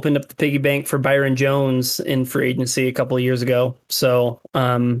they opened up the piggy bank for Byron Jones in free agency a couple of years ago. So,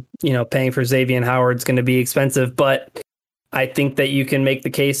 you know, paying for Xavier Howard is going to be expensive, but I think that you can make the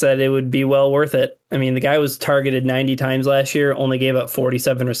case that it would be well worth it. I mean, the guy was targeted 90 times last year, only gave up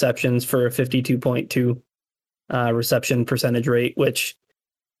 47 receptions for a 52.2 reception percentage rate, which,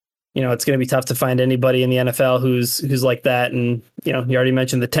 you know, it's going to be tough to find anybody in the NFL who's like that. And, you know, you already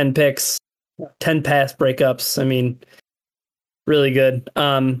mentioned the 10 picks. 10 pass breakups. I mean, really good.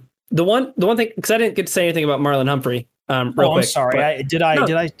 The one thing, because I didn't get to say anything about Marlon Humphrey. Real quick, I'm sorry.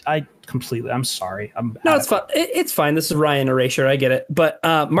 I completely. I'm sorry. No, it's fine. It's fine. This is Ryan Erasure. I get it. But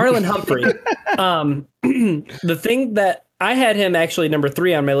Marlon Humphrey. The thing that I had him actually number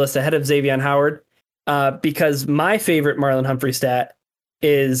 3 on my list ahead of Xavier Howard, because my favorite Marlon Humphrey stat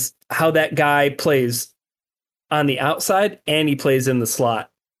is how that guy plays on the outside and he plays in the slot.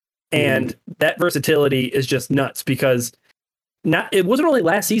 And that versatility is just nuts because it wasn't only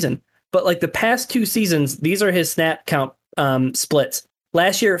last season, but like the past 2 seasons, these are his snap count splits.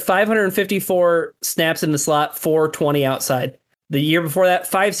 Last year, 554 snaps in the slot, 420 outside. The year before that,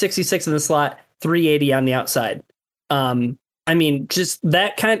 566 in the slot, 380 on the outside. I mean, just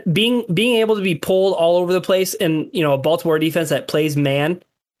that kind of being able to be pulled all over the place in, you know, a Baltimore defense that plays man.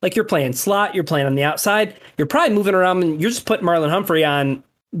 Like you're playing slot, you're playing on the outside, you're probably moving around and you're just putting Marlon Humphrey on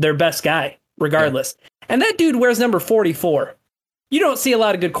their best guy, regardless. Yeah. And that dude wears number 44. You don't see a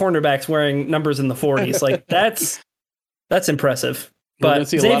lot of good cornerbacks wearing numbers in the 40s. Like that's impressive. But you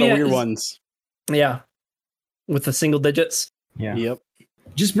see a lot of weird ones. Yeah. With the single digits. Yeah. Yep.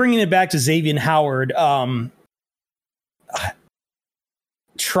 Just bringing it back to Xavier Howard,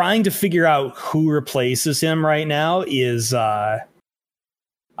 trying to figure out who replaces him right now is I'm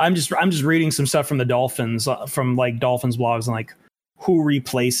just reading some stuff from the Dolphins, from like Dolphins blogs, and like who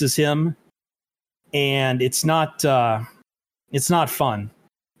replaces him, and it's not fun.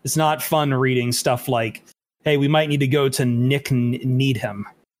 It's not fun reading stuff like, hey, we might need to go to Nick Needham.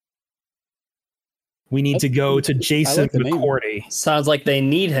 We need to go to Jason McCourty. Sounds like they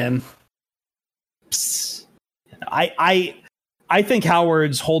need him. I think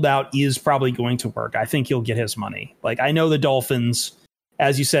Howard's holdout is probably going to work. I think he'll get his money. Like, I know the Dolphins,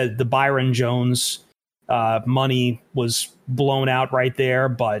 as you said, the Byron Jones money was blown out right there.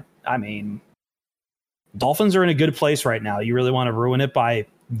 But, I mean, Dolphins are in a good place right now. You really want to ruin it by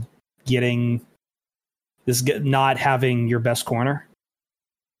not having your best corner?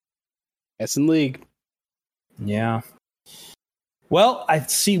 Yes, in league. Yeah. Well, I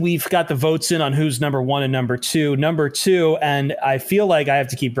see we've got the votes in on who's number 1 and number 2. Number 2, and I feel like I have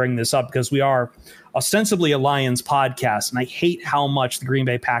to keep bringing this up because we are ostensibly a Lions podcast, and I hate how much the Green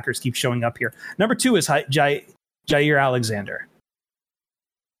Bay Packers keep showing up here. Number 2 is Jair Alexander.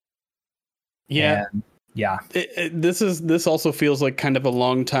 Yeah. And, yeah. This also feels like kind of a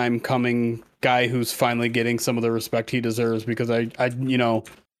long time coming guy who's finally getting some of the respect he deserves, because I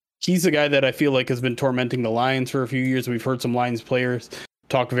he's a guy that I feel like has been tormenting the Lions for a few years. We've heard some Lions players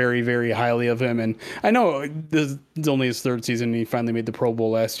talk very, very highly of him. And I know this is only his 3rd season and he finally made the Pro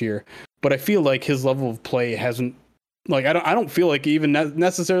Bowl last year, but I feel like his level of play hasn't, like, I don't feel like even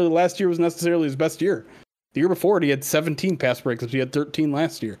necessarily last year was necessarily his best year. The year before it, he had 17 pass breakups. He had 13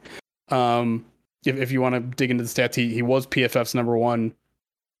 last year. If you want to dig into the stats, he was PFF's number 1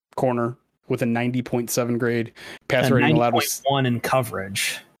 corner with a 90.7 grade. Pass rating allowed was 90.1 in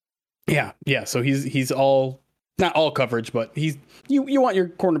coverage. Yeah. So he's all, not all coverage, but you want your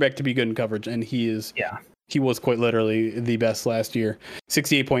cornerback to be good in coverage, and he is. Yeah. He was quite literally the best last year.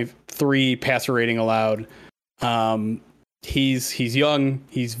 68.3 passer rating allowed. He's young.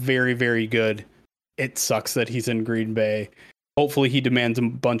 He's very, very good. It sucks that he's in Green Bay. Hopefully he demands a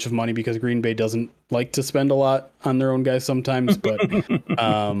bunch of money, because Green Bay doesn't like to spend a lot on their own guys sometimes. But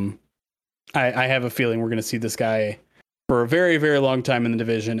I have a feeling we're going to see this guy for a very, very long time in the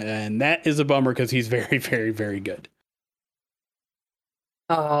division. And that is a bummer, because he's very, very, very good.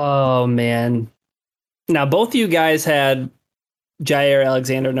 Oh, man. Now, both of you guys had Jair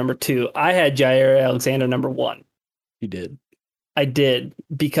Alexander number 2. I had Jair Alexander number 1. You did. I did,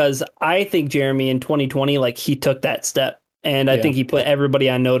 because I think Jeremy in 2020, like, he took that step. And I think he put everybody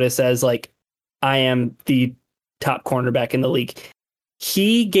on notice as, like, I am the top cornerback in the league.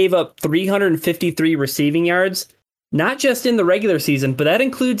 He gave up 353 receiving yards, not just in the regular season, but that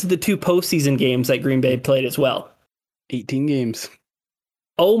includes the 2 postseason games that Green Bay played as well. 18 games.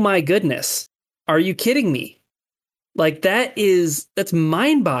 Oh my goodness. Are you kidding me? Like, that's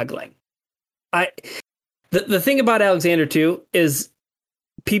mind-boggling. The thing about Alexander too is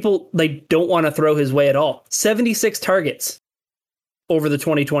people, they don't want to throw his way at all. 76 targets over the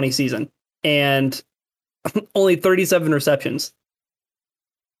 2020 season and only 37 receptions.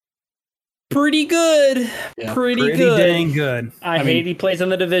 Pretty good. Yeah, pretty good. Dang good. I hate he plays in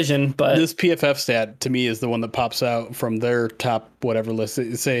the division, but this PFF stat to me is the one that pops out from their top whatever list.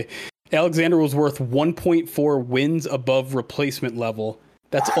 They say Alexander was worth 1.4 wins above replacement level.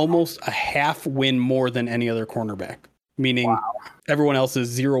 That's almost a half win more than any other cornerback, meaning everyone else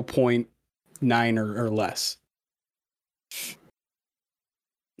is 0.9 or less.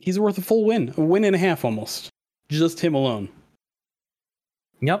 He's worth a full win, a win and a half almost. Just him alone.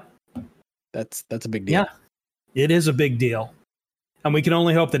 Yep. That's a big deal. Yeah, it is a big deal. And we can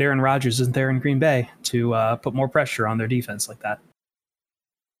only hope that Aaron Rodgers isn't there in Green Bay to put more pressure on their defense like that.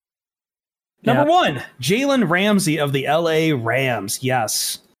 Number 1, Jalen Ramsey of the LA Rams.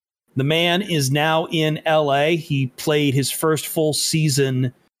 Yes. The man is now in LA. He played his first full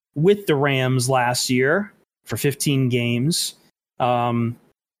season with the Rams last year for 15 games. Time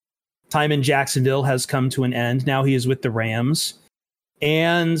in Jacksonville has come to an end. Now he is with the Rams.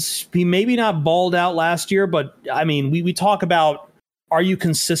 And he maybe not balled out last year, but I mean, we talk about, are you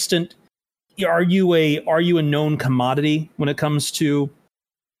consistent? Are you a known commodity when it comes to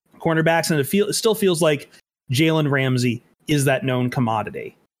cornerbacks? And it still feels like Jalen Ramsey is that known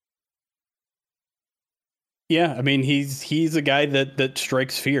commodity. Yeah, I mean, he's a guy that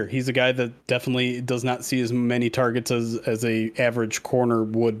strikes fear. He's a guy that definitely does not see as many targets as a average corner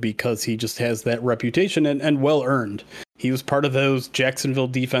would, because he just has that reputation and well earned. He was part of those Jacksonville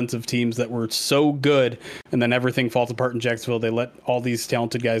defensive teams that were so good, and then everything falls apart in Jacksonville. They let all these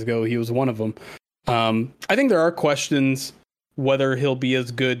talented guys go. He was one of them. I think there are questions whether he'll be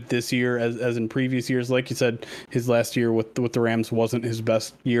as good this year as in previous years. Like you said, his last year with the Rams wasn't his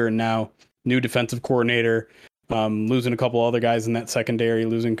best year, and now new defensive coordinator, losing a couple other guys in that secondary,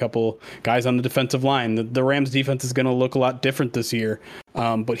 losing a couple guys on the defensive line. The Rams defense is going to look a lot different this year,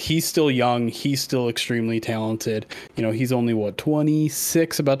 but he's still young. He's still extremely talented. You know, he's only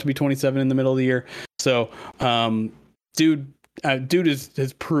 26, about to be 27 in the middle of the year. So, dude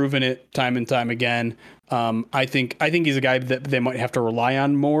has proven it time and time again. I think he's a guy that they might have to rely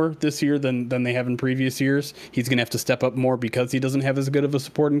on more this year than they have in previous years. He's going to have to step up more because he doesn't have as good of a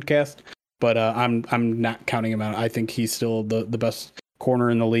supporting cast. But I'm not counting him out. I think he's still the best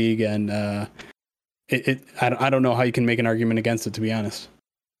corner in the league, and I don't know how you can make an argument against it, to be honest.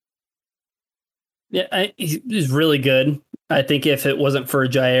 Yeah, he's really good. I think if it wasn't for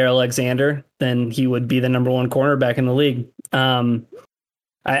Jair Alexander, then he would be the number 1 cornerback in the league.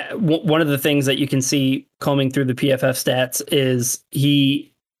 One of the things that you can see combing through the PFF stats is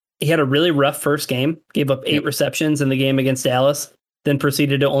he had a really rough first game, gave up 8 receptions in the game against Dallas, then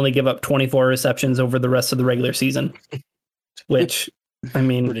proceeded to only give up 24 receptions over the rest of the regular season, which, I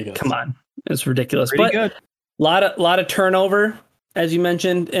mean, ridiculous. Come on, it's ridiculous. Pretty good. Lot of turnover, as you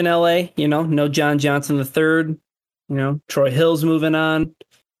mentioned, in LA. No John Johnson III. Troy Hill's moving on.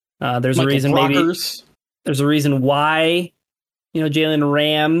 There's Michael a reason Brockers. Maybe there's a reason why Jalen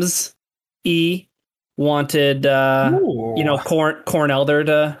Ramsey wanted Corn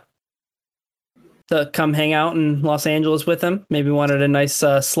Elder to come hang out in Los Angeles with him. Maybe wanted a nice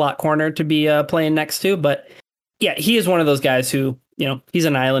slot corner to be playing next to. But yeah, he is one of those guys who he's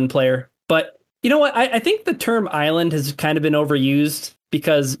an island player. But you know what? I think the term island has kind of been overused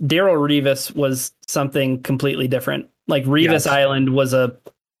because Darrelle Revis was something completely different. Like Revis Island was a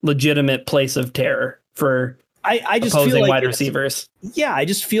legitimate place of terror for I just opposing feel like wide receivers. Yeah, I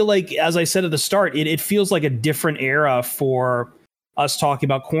just feel like, as I said at the start, it feels like a different era for us talking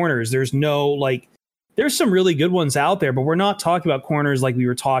about corners. There's there's some really good ones out there, but we're not talking about corners like we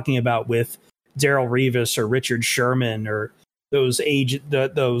were talking about with Darrelle Revis or Richard Sherman or those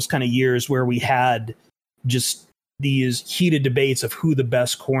kind of years where we had just these heated debates of who the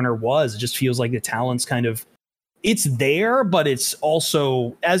best corner was. It just feels like the talent's kind of, it's there, but it's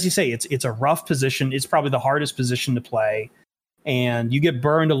also, as you say, it's a rough position. It's probably the hardest position to play, and you get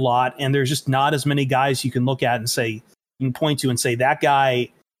burned a lot. And there's just not as many guys you can look at and say, you can point to and say, that guy,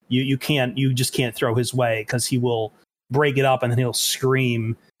 you just can't throw his way, because he will break it up and then he'll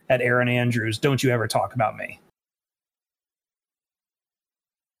scream at Aaron Andrews, "Don't you ever talk about me."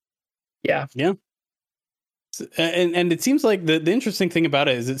 Yeah. And it seems like the interesting thing about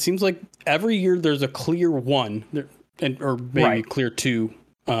it is it seems like every year there's a clear one, or maybe clear two.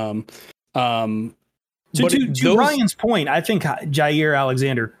 To Ryan's point, I think Jair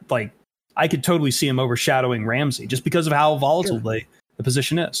Alexander, I could totally see him overshadowing Ramsey just because of how volatile the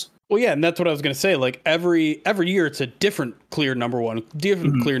position is. Well, yeah, and that's what I was going to say. Like every year, it's a different clear number one,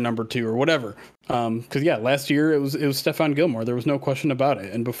 different clear number two, or whatever. Because last year it was Stephon Gilmore. There was no question about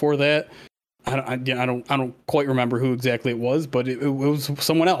it, and before that, I don't quite remember who exactly it was, but it was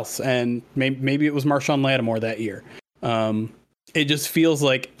someone else, and maybe it was Marshawn Lattimore that year. It just feels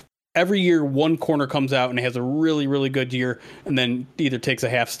like every year one corner comes out and has a really, really good year, and then either takes a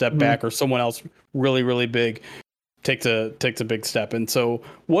half step back, or someone else really, really big takes a big step. And so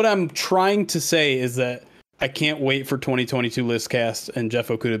what I'm trying to say is that I can't wait for 2022 LISTCAST and Jeff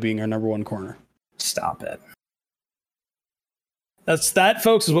Okudah being our number one corner. Stop it. That,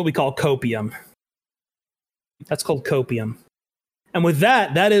 folks, is what we call copium. That's called copium. And with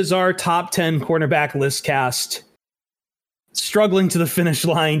that is our top 10 cornerback LISTCAST. Struggling to the finish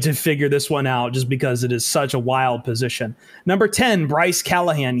line to figure this one out just because it is such a wild position. Number 10, Bryce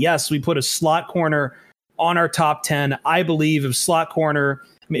Callahan. Yes, we put a slot corner on our top 10. I believe if slot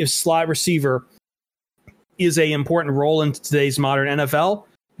receiver is a important role in today's modern NFL,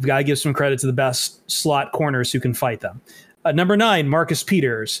 we've got to give some credit to the best slot corners who can fight them. Number 9, Marcus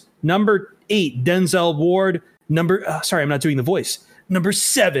Peters. Number 8, Denzel Ward. I'm not doing the voice. Number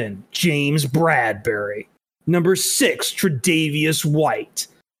 7, James Bradbury. Number 6, Tre'Davious White.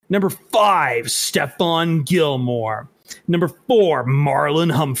 Number 5, Stephon Gilmore. Number 4,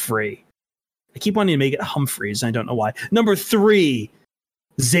 Marlon Humphrey. I keep wanting to make it Humphreys. I don't know why. Number 3,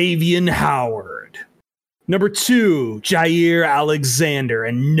 Xavier Howard. Number 2, Jair Alexander.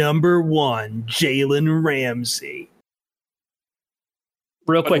 And number 1, Jalen Ramsey.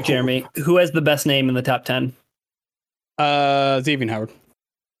 Real quick, Jeremy, who has the best name in the top 10? Xavier Howard.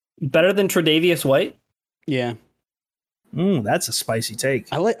 Better than Tre'Davious White? Yeah. That's a spicy take.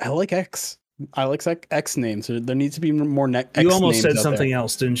 I like X. I like X names. There needs to be more X names. You almost said something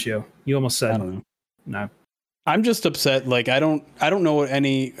else, didn't you? You almost said. I don't know. No. I'm just upset. Like I don't know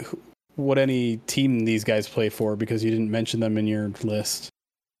what any team these guys play for, because you didn't mention them in your list.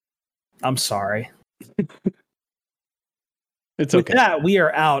 I'm sorry. It's okay. With that, we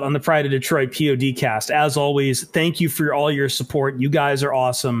are out on the Pride of Detroit PODcast. As always, thank you for all your support. You guys are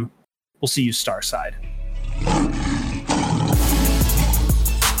awesome. We'll see you Starside.